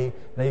day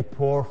they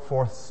pour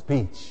forth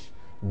speech.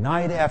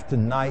 Night after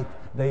night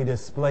they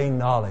display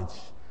knowledge.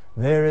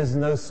 There is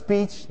no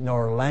speech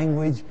nor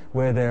language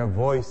where their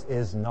voice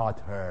is not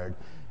heard.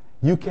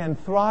 You can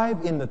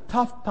thrive in the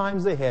tough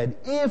times ahead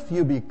if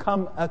you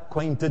become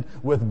acquainted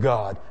with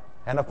God.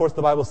 And of course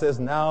the Bible says,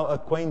 now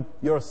acquaint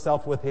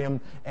yourself with Him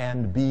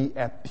and be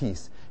at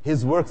peace.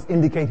 His works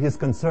indicate His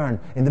concern.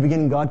 In the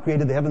beginning God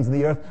created the heavens and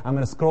the earth. I'm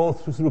going to scroll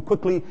through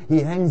quickly. He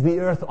hangs the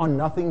earth on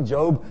nothing.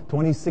 Job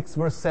 26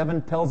 verse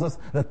 7 tells us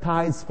the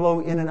tides flow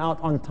in and out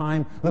on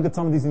time. Look at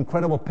some of these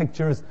incredible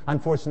pictures.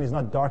 Unfortunately it's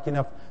not dark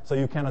enough so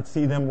you cannot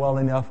see them well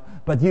enough.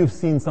 But you've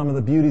seen some of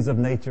the beauties of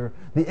nature.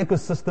 The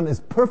ecosystem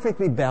is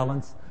perfectly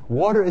balanced.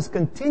 Water is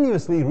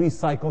continuously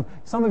recycled.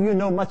 Some of you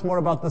know much more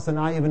about this than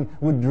I even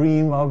would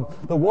dream of.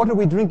 The water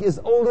we drink is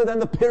older than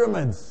the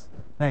pyramids.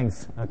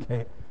 Thanks.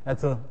 Okay.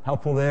 That's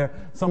helpful there.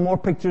 Some more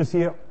pictures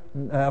here.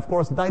 Of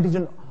course,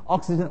 nitrogen,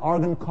 oxygen,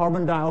 argon,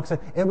 carbon dioxide.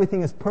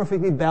 Everything is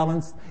perfectly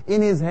balanced.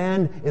 In His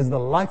hand is the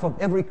life of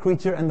every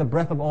creature and the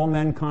breath of all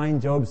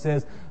mankind, Job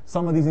says.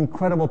 Some of these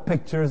incredible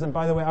pictures. And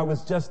by the way, I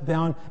was just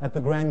down at the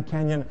Grand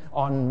Canyon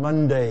on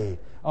Monday.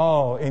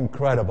 Oh,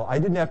 incredible. I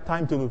didn't have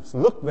time to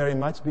look very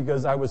much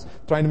because I was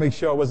trying to make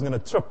sure I wasn't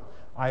going to trip.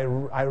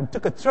 I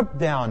took a trip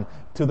down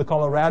to the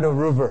Colorado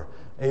River.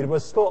 It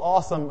was still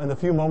awesome in the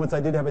few moments I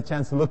did have a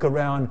chance to look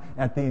around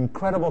at the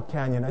incredible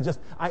canyon.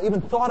 I even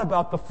thought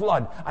about the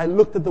flood. I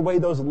looked at the way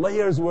those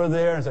layers were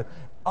there and said,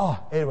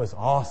 oh, it was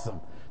awesome.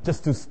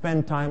 Just to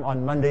spend time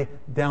on Monday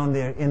down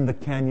there in the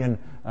canyon.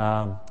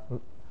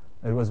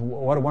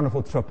 What a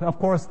wonderful trip. Of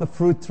course, the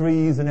fruit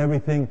trees and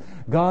everything.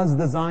 God's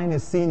design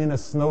is seen in a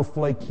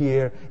snowflake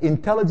here.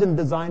 Intelligent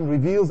design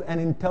reveals an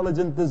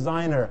intelligent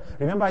designer.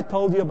 Remember I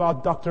told you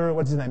about Dr.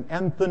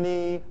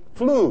 Anthony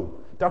Flew.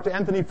 Dr.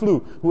 Anthony Flew,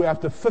 who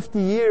after 50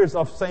 years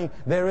of saying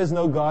there is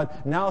no God,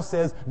 now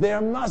says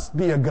there must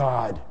be a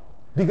God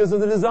because of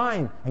the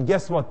design. And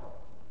guess what?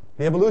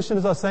 The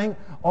evolutionists are saying,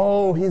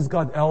 oh, he's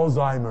got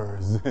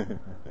Alzheimer's.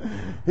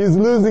 He's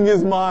losing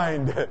his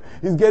mind.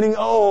 He's getting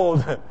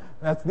old.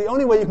 That's the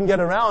only way you can get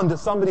around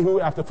somebody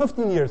who, after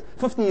 50 years,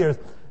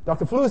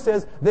 Dr. Flew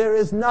says, there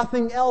is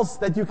nothing else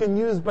that you can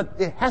use, but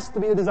it has to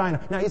be a designer.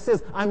 Now he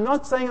says, I'm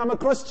not saying I'm a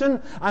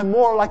Christian, I'm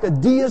more like a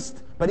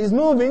deist, but he's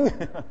moving.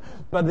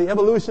 But the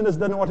evolutionist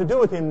doesn't know what to do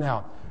with him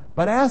now.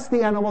 But ask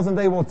the animals and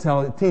they will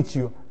teach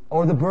you.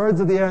 Or the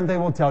birds of the air and they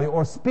will tell you.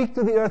 Or speak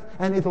to the earth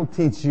and it'll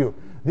teach you.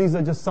 These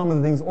are just some of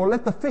the things. Or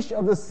let the fish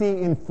of the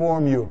sea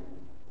inform you.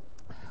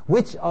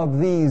 Which of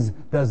these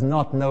does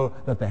not know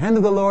that the hand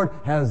of the Lord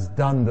has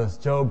done this?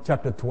 Job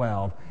chapter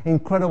 12.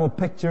 Incredible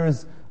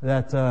pictures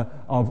that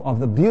of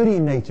the beauty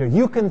in nature.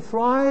 You can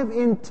thrive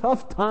in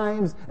tough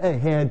times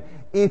ahead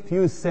if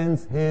you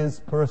sense His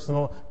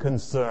personal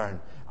concern.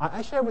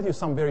 I share with you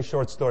some very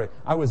short story.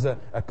 I was a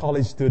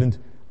college student.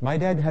 My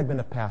dad had been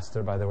a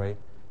pastor, by the way.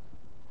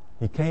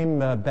 He came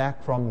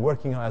back from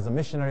working as a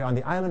missionary on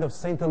the island of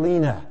St.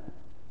 Helena.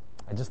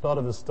 I just thought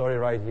of the story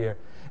right here.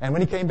 And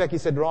when he came back, he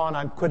said, Ron,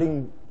 I'm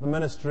quitting the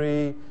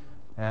ministry.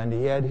 And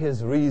he had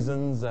his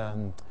reasons.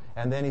 And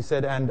then he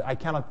said, and I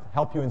cannot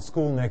help you in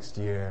school next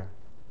year.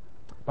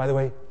 By the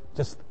way,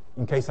 just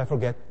in case I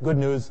forget, good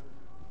news.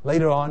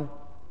 Later on,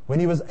 when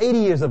he was 80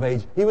 years of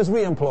age, he was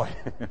reemployed.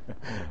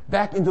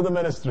 Back into the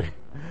ministry.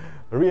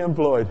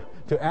 Reemployed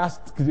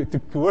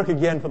to work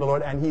again for the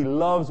Lord. And he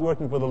loves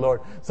working for the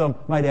Lord. So,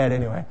 my dad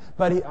anyway.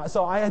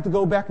 So I had to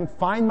go back and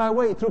find my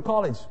way through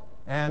college.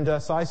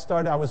 And so I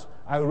started,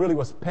 I really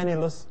was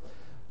penniless.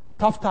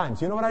 Tough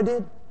times. You know what I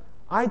did?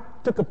 I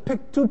took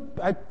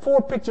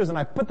 4 pictures and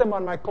I put them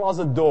on my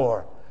closet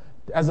door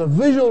as a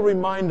visual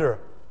reminder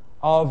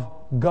of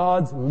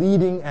God's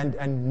leading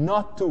and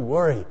not to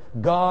worry.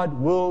 God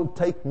will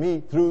take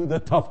me through the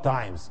tough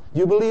times. Do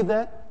you believe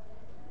that?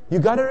 You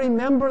got to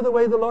remember the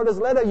way the Lord has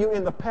led you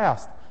in the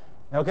past.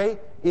 Okay?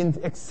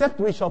 Except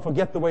we shall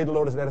forget the way the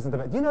Lord has led us in the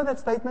past. Do you know that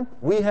statement?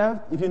 We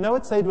have, if you know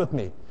it, say it with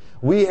me.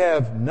 We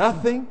have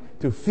nothing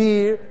to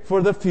fear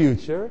for the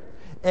future,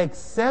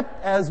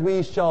 except as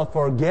we shall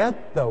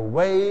forget the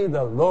way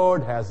the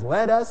Lord has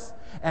led us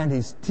and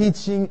His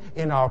teaching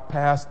in our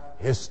past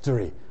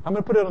history. I'm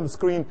going to put it on the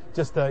screen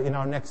just in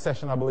our next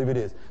session, I believe it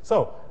is.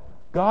 So,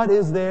 God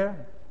is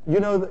there. You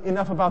know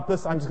enough about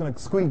this. I'm just going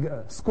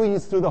to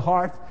squeeze through the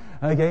heart.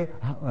 Okay,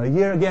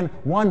 here again,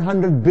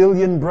 100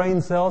 billion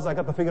brain cells. I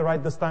got the figure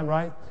right this time,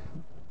 right?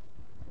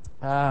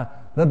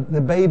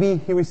 the baby,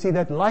 here we see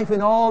that life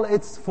in all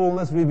its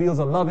fullness reveals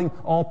a loving,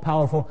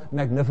 all-powerful,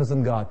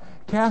 magnificent God.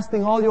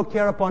 Casting all your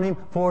care upon Him,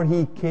 for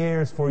He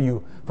cares for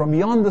you. From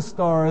beyond the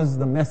stars,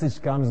 the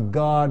message comes,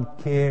 God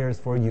cares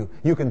for you.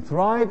 You can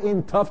thrive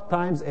in tough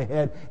times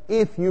ahead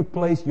if you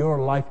place your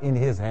life in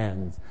His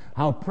hands.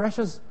 How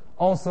precious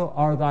also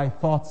are thy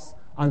thoughts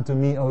unto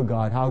me, O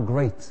God. How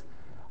great.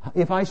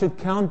 If I should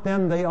count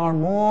them, they are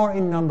more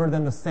in number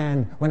than the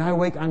sand. When I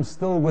wake, I'm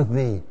still with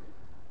Thee.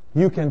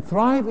 You can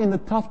thrive in the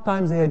tough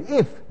times ahead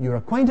if you're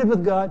acquainted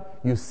with God,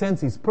 you sense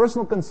His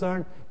personal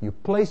concern, you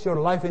place your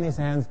life in His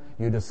hands,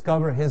 you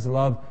discover His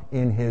love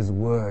in His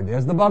Word.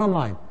 There's the bottom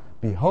line.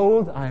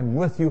 Behold, I am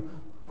with you,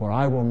 for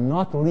I will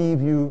not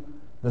leave you.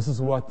 This is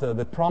what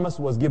the promise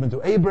was given to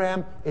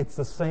Abraham. It's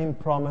the same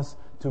promise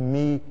to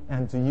me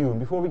and to you. And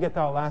before we get to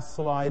our last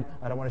slide,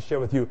 I want to share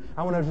with you,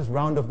 I want to just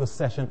round off the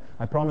session.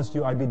 I promised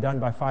you I'd be done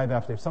by 5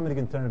 after. If somebody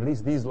can turn at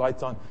least these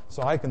lights on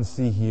so I can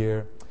see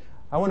here.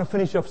 I want to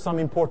finish off some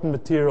important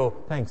material.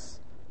 Thanks.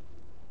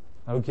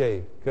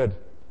 Okay, good.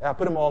 Yeah,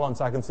 put them all on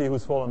so I can see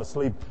who's fallen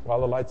asleep while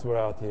the lights were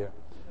out here.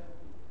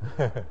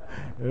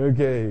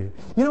 Okay.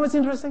 You know what's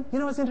interesting?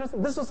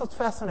 This is what's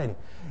fascinating.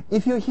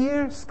 If you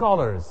hear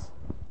scholars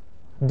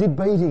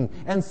debating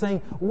and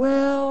saying,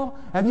 well,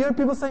 have you heard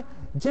people say,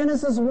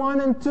 Genesis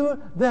 1 and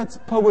 2, that's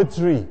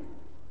poetry.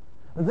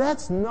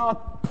 That's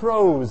not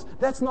prose.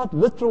 That's not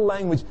literal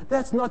language.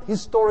 That's not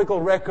historical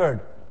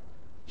record.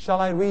 Shall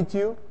I read to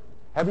you?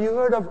 Have you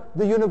heard of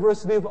the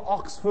University of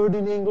Oxford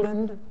in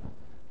England?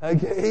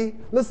 Okay.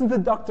 Listen to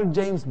Dr.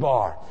 James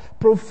Barr,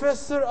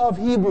 professor of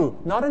Hebrew,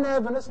 not an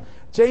Adventist.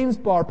 James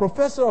Barr,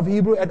 professor of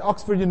Hebrew at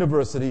Oxford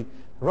University,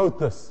 wrote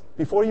this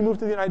before he moved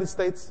to the United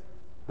States.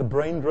 The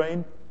brain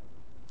drain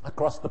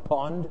across the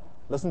pond.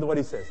 Listen to what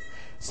he says.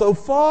 So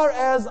far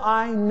as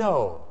I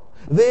know,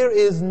 there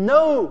is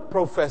no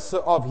professor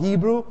of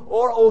Hebrew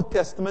or Old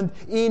Testament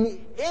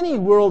in any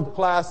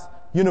world-class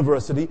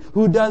university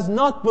who does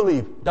not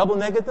believe, double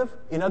negative,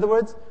 in other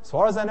words, as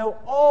far as I know,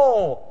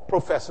 all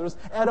professors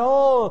at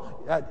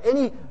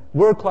any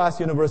world-class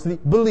university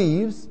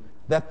believes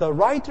that the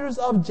writers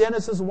of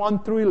Genesis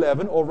 1 through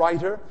 11, or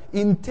writer,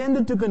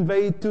 intended to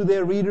convey to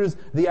their readers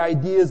the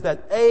ideas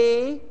that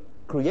A,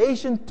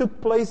 creation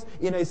took place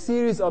in a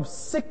series of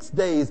 6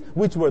 days,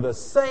 which were the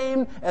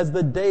same as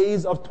the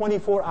days of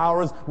 24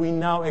 hours we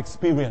now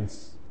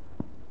experience.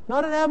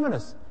 Not an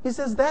Adventist. He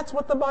says that's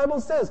what the Bible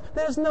says.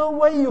 There's no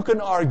way you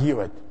can argue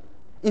it.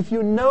 If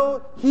you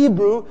know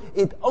Hebrew,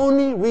 it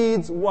only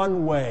reads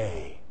one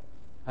way.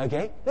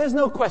 Okay? There's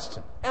no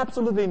question.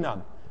 Absolutely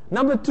none.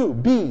 Number 2,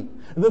 B,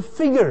 the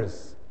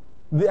figures.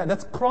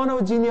 That's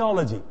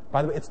chronogenealogy.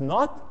 By the way, it's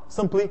not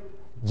simply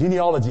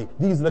genealogy.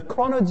 These are the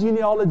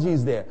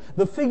chronogenealogies there.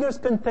 The figures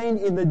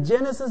contained in the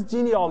Genesis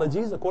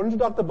genealogies, according to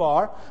Dr.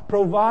 Barr,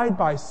 provide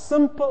by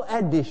simple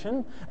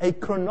addition a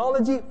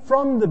chronology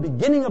from the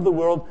beginning of the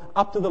world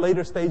up to the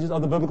later stages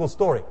of the biblical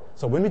story.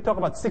 So when we talk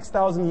about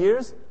 6,000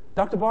 years,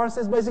 Dr. Barr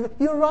says basically,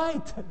 you're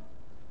right.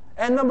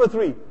 And number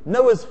 3,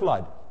 Noah's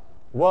flood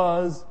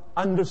was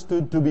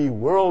understood to be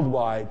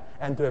worldwide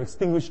and to have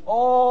extinguished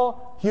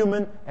all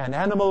human and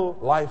animal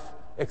life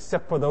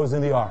except for those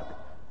in the ark.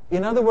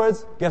 In other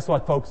words, guess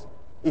what, folks?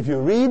 If you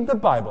read the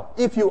Bible,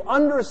 if you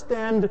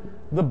understand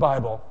the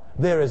Bible,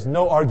 there is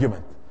no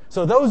argument.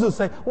 So those who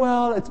say,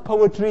 well, it's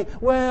poetry,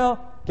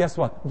 well, guess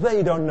what?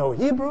 They don't know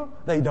Hebrew,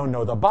 they don't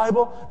know the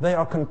Bible, they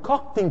are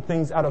concocting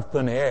things out of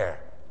thin air.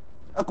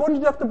 According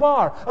to Dr.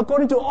 Barr,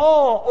 according to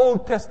all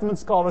Old Testament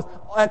scholars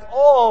at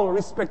all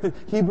respected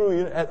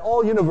Hebrew, at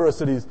all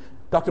universities,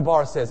 Dr.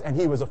 Barr says, and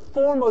he was a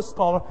foremost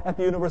scholar at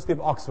the University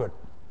of Oxford.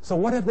 So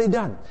what have they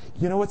done?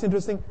 You know what's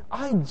interesting?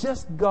 I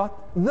just got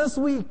this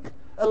week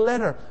a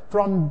letter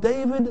from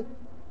David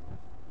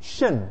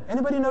Shin.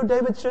 Anybody know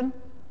David Shin?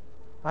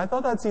 I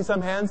thought I'd see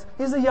some hands.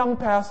 He's a young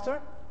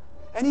pastor.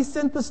 And he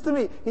sent this to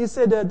me. He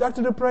said,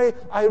 Dr. Dupree,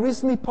 I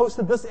recently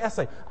posted this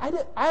essay.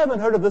 I haven't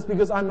heard of this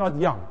because I'm not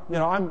young. You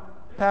know, I'm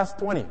past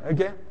 20,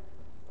 okay?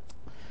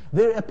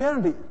 There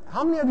apparently,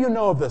 how many of you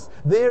know of this?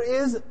 There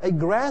is a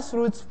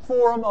grassroots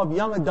forum of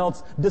young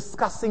adults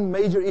discussing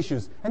major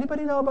issues.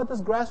 Anybody know about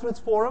this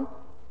grassroots forum?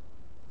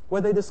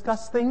 Where they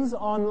discuss things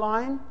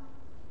online?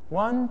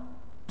 1,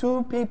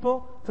 2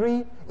 people,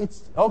 3.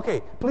 It's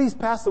okay. Please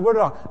pass the word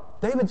on.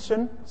 David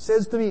Shin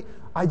says to me,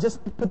 I just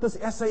put this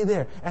essay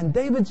there. And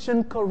David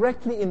Shin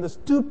correctly in this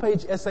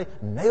 2-page essay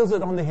nails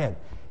it on the head.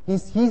 He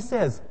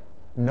says,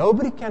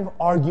 nobody can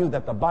argue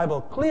that the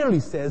Bible clearly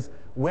says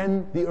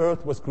when the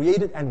earth was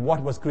created and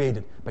what was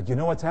created. But you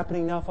know what's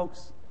happening now,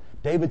 folks?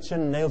 David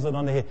Shin nails it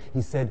on the head.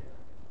 He said,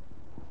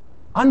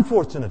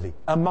 unfortunately,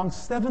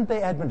 amongst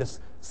Seventh-day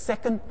Adventists,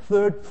 2nd,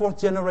 3rd, 4th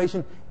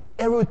generation,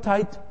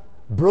 erudite,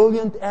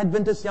 brilliant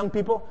Adventist young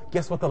people,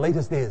 guess what the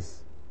latest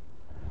is?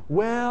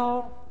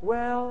 Well,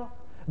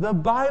 the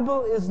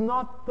Bible is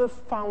not the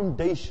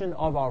foundation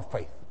of our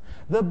faith.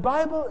 The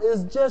Bible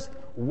is just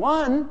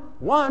one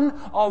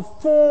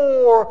of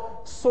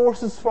 4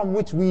 sources from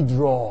which we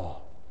draw.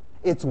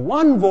 It's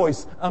one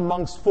voice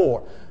amongst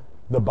 4.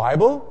 The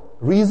Bible,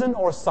 reason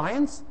or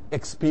science,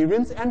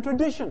 experience, and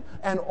tradition.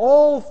 And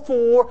all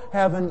four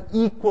have an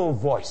equal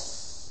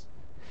voice.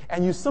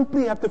 And you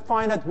simply have to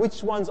find out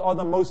which ones are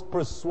the most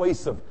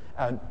persuasive.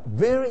 A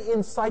very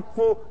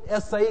insightful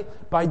essay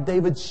by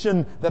David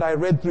Shin that I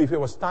read through. If it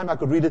was time, I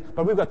could read it.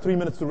 But we've got 3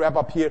 minutes to wrap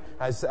up here.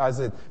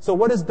 So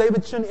what does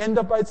David Shin end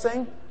up by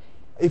saying?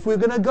 If we're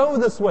going to go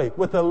this way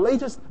with the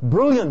latest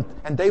brilliant,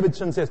 and David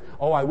Shin says,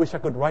 oh, I wish I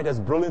could write as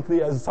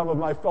brilliantly as some of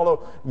my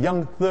fellow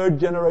young third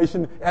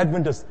generation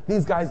Adventists.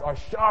 These guys are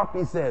sharp,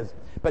 he says.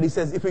 But he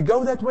says, if we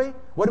go that way,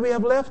 what do we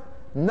have left?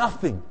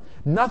 Nothing.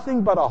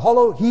 Nothing but a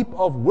hollow heap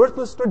of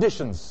worthless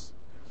traditions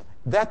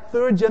that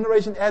third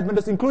generation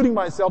Adventists, including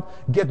myself,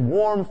 get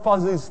warm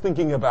fuzzies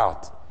thinking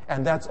about.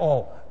 And that's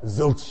all.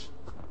 Zilch.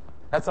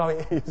 That's how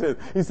he says.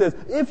 He says,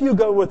 if you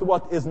go with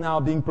what is now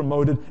being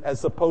promoted as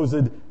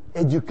supposed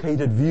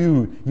educated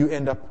view, you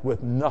end up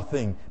with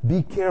nothing.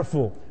 Be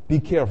careful. Be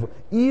careful.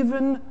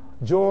 Even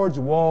George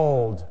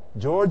Wald,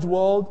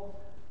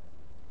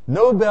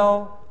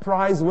 Nobel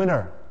Prize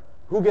winner.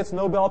 Who gets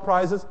Nobel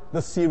Prizes?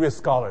 The serious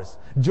scholars.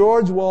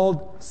 George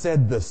Wald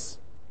said this.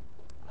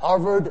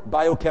 Harvard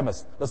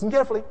biochemist. Listen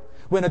carefully.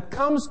 When it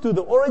comes to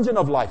the origin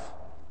of life,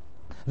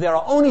 there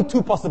are only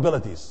two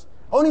possibilities.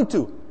 Only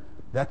two.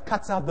 That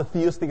cuts out the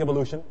theistic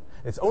evolution.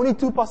 It's only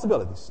two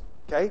possibilities.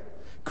 Okay?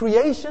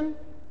 Creation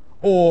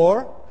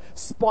or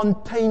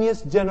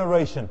spontaneous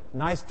generation.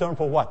 Nice term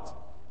for what?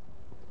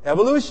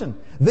 Evolution.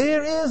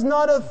 There is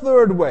not a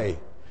third way.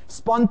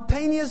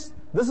 Spontaneous,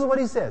 this is what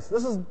he says.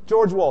 This is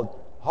George Wald,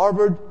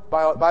 Harvard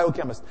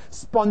biochemist.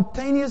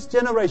 Spontaneous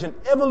generation,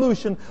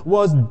 evolution,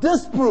 was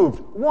disproved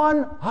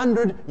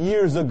 100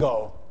 years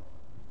ago.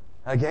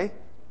 Okay?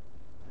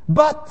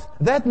 But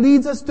that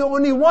leads us to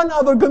only one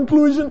other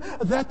conclusion,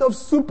 that of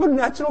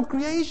supernatural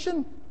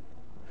creation.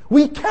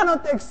 We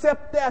cannot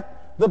accept that,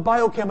 the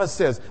biochemist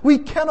says. We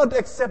cannot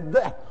accept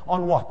that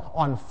on what?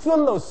 On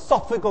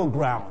philosophical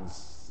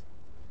grounds.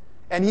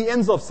 And he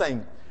ends off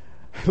saying,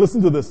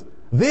 listen to this,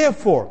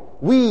 therefore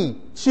we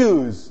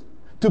choose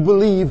to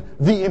believe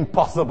the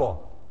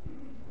impossible.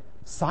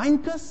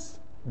 Scientists?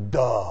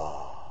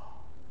 Duh.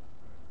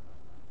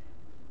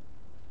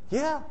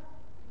 Yeah,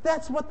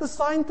 that's what the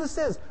scientist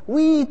says.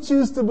 We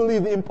choose to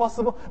believe the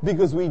impossible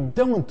because we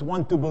don't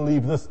want to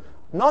believe this,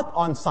 not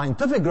on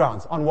scientific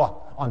grounds. On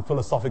what? On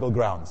philosophical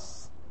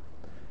grounds.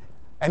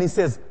 And he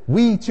says,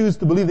 we choose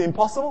to believe the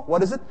impossible.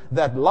 What is it?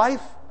 That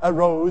life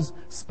arose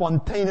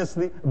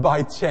spontaneously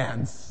by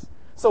chance.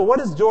 So what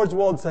is George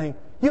Wald saying?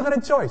 You got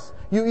a choice.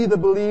 You either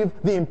believe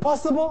the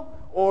impossible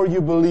or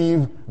you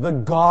believe the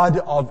God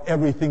of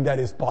everything that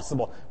is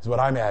possible. Is what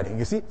I'm adding.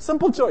 You see?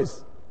 Simple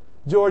choice.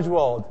 George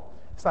Wald.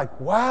 It's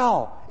like,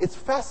 wow. It's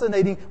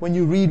fascinating when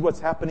you read what's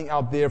happening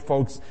out there,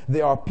 folks.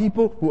 There are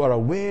people who are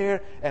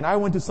aware, and I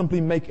want to simply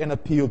make an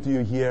appeal to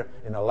you here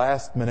in the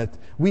last minute.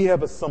 We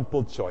have a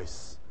simple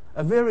choice.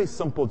 A very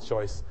simple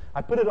choice.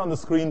 I put it on the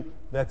screen.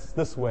 That's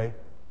this way.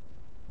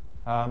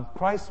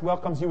 Christ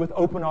welcomes you with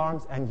open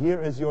arms, and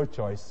here is your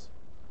choice.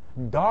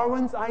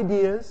 Darwin's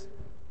ideas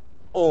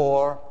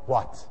or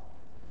what?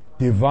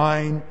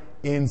 Divine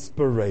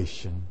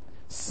inspiration.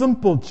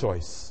 Simple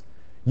choice.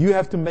 You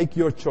have to make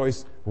your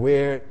choice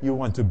where you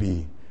want to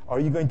be. Are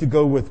you going to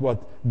go with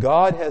what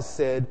God has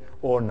said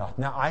or not?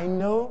 Now, I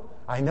know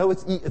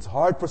it's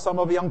hard for some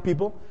of the young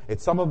people.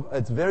 It's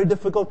very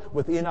difficult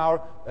within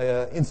our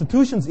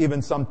institutions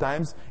even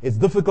sometimes. It's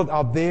difficult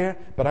out there.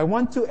 But I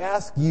want to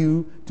ask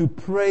you to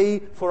pray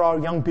for our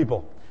young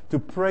people, to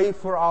pray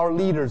for our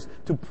leaders,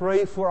 to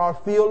pray for our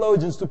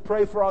theologians, to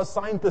pray for our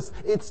scientists.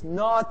 It's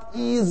not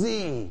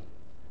easy.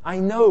 I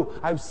know.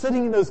 I'm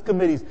sitting in those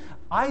committees.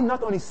 I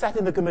not only sat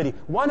in the committee,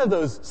 one of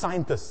those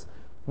scientists,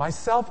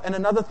 myself and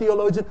another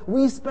theologian,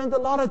 we spent a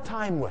lot of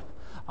time with.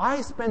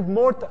 I spend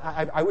more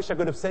I wish I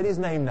could have said his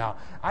name now.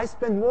 I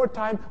spend more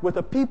time with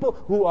the people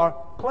who are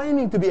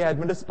claiming to be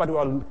Adventists but who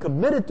are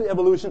committed to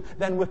evolution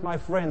than with my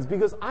friends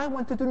because I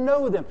wanted to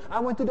know them. I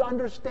wanted to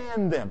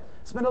understand them.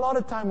 Spend a lot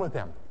of time with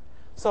them.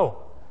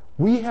 So,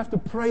 we have to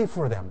pray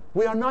for them.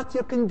 We are not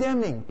here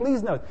condemning.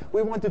 Please note,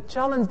 we want to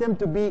challenge them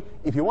to be,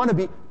 if you want to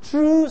be,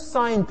 true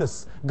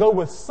scientists. Go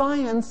with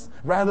science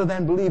rather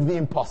than believe the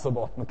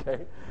impossible.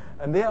 Okay?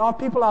 And there are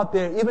people out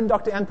there, even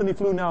Dr. Anthony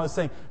Flew now is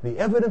saying, the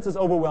evidence is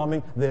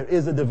overwhelming, there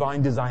is a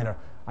divine designer.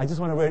 I just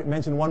want to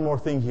mention one more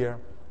thing here.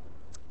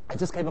 I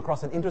just came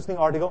across an interesting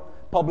article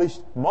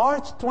published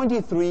March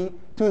 23,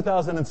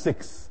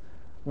 2006.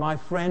 My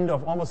friend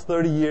of almost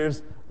 30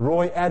 years,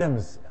 Roy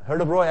Adams.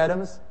 Heard of Roy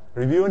Adams?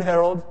 Review and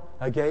Herald.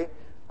 Okay.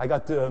 I've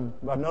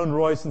known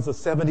Roy since the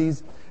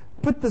 70s.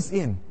 Put this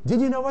in.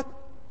 Did you know what?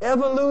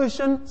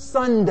 Evolution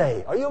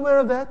Sunday. Are you aware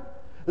of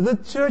that? The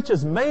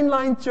churches,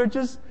 mainline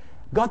churches,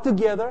 got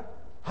together,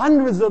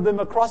 hundreds of them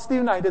across the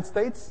United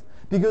States,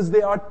 because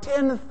there are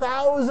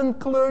 10,000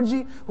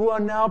 clergy who are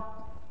now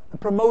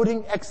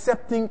promoting,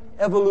 accepting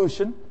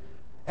evolution.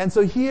 And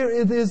so here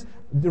it is.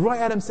 Roy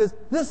Adams says,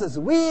 this is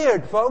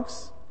weird,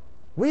 folks.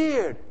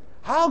 Weird.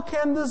 How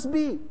can this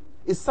be?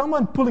 Is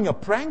someone pulling a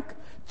prank?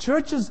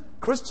 Churches,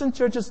 Christian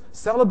churches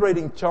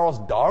celebrating Charles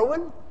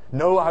Darwin?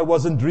 No, I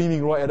wasn't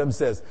dreaming, Roy Adams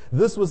says.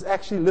 This was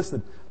actually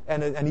listed.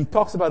 And he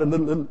talks about it a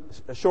little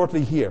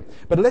shortly here.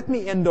 But let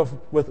me end off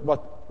with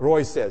what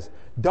Roy says.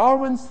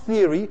 Darwin's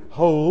theory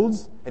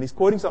holds, and he's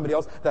quoting somebody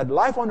else, that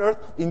life on Earth,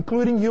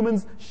 including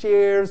humans,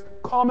 shares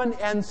common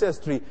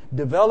ancestry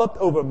developed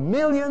over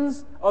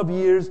millions of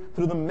years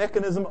through the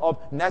mechanism of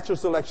natural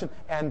selection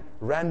and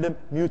random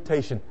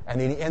mutation.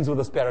 And then he ends with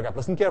this paragraph.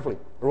 Listen carefully.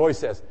 Roy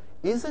says,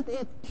 isn't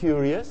it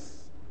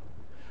curious?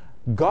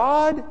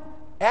 God,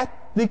 at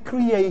the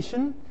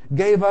creation,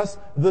 gave us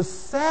the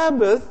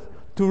Sabbath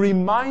to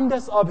remind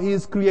us of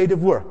His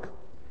creative work.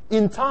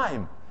 In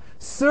time,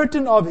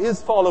 certain of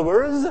His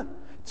followers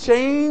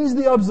changed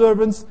the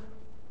observance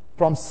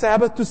from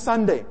Sabbath to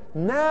Sunday.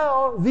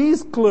 Now,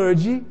 these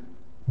clergy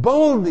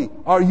boldly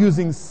are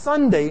using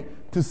Sunday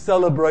to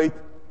celebrate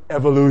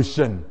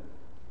evolution.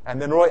 And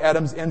then Roy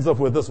Adams ends up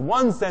with this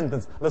one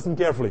sentence. Listen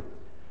carefully.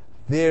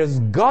 There's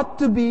got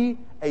to be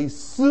a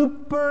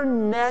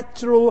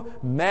supernatural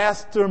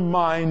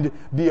mastermind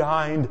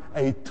behind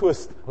a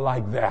twist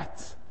like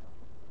that.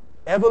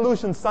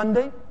 Evolution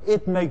Sunday,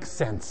 it makes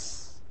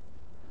sense.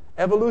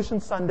 Evolution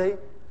Sunday,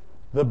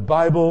 the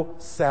Bible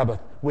Sabbath.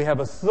 We have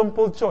a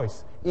simple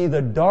choice.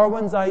 Either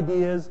Darwin's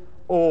ideas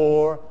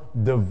or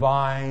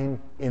divine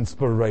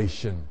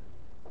inspiration.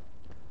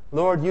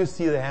 Lord, you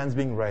see the hands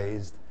being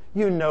raised.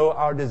 You know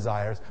our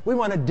desires. We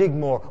want to dig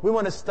more. We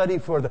want to study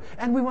further.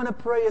 And we want to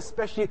pray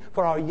especially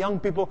for our young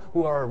people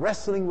who are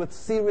wrestling with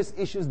serious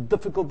issues,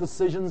 difficult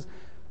decisions,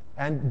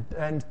 and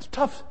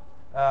tough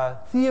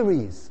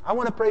theories. I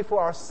want to pray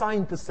for our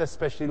scientists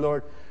especially,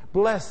 Lord.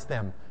 Bless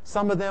them.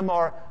 Some of them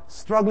are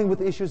struggling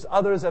with issues.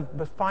 Others are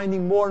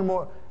finding more and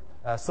more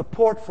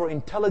support for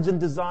intelligent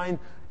design,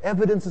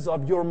 evidences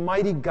of your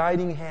mighty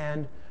guiding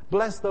hand.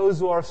 Bless those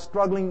who are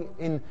struggling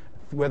in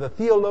whether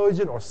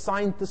theologian or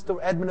scientist or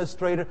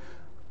administrator.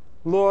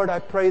 Lord, I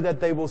pray that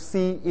they will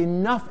see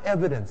enough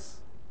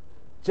evidence,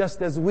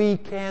 just as we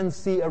can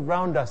see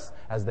around us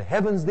as the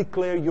heavens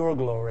declare your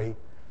glory.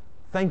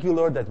 Thank you,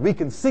 Lord, that we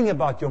can sing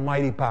about your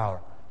mighty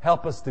power.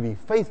 Help us to be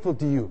faithful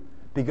to you,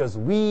 because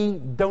we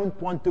don't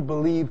want to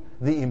believe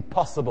the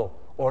impossible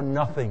or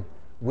nothing.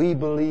 We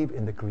believe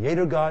in the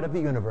Creator God of the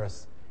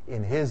universe.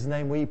 In His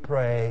name we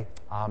pray.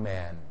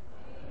 Amen.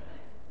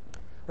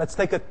 Let's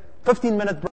take a 15-minute break.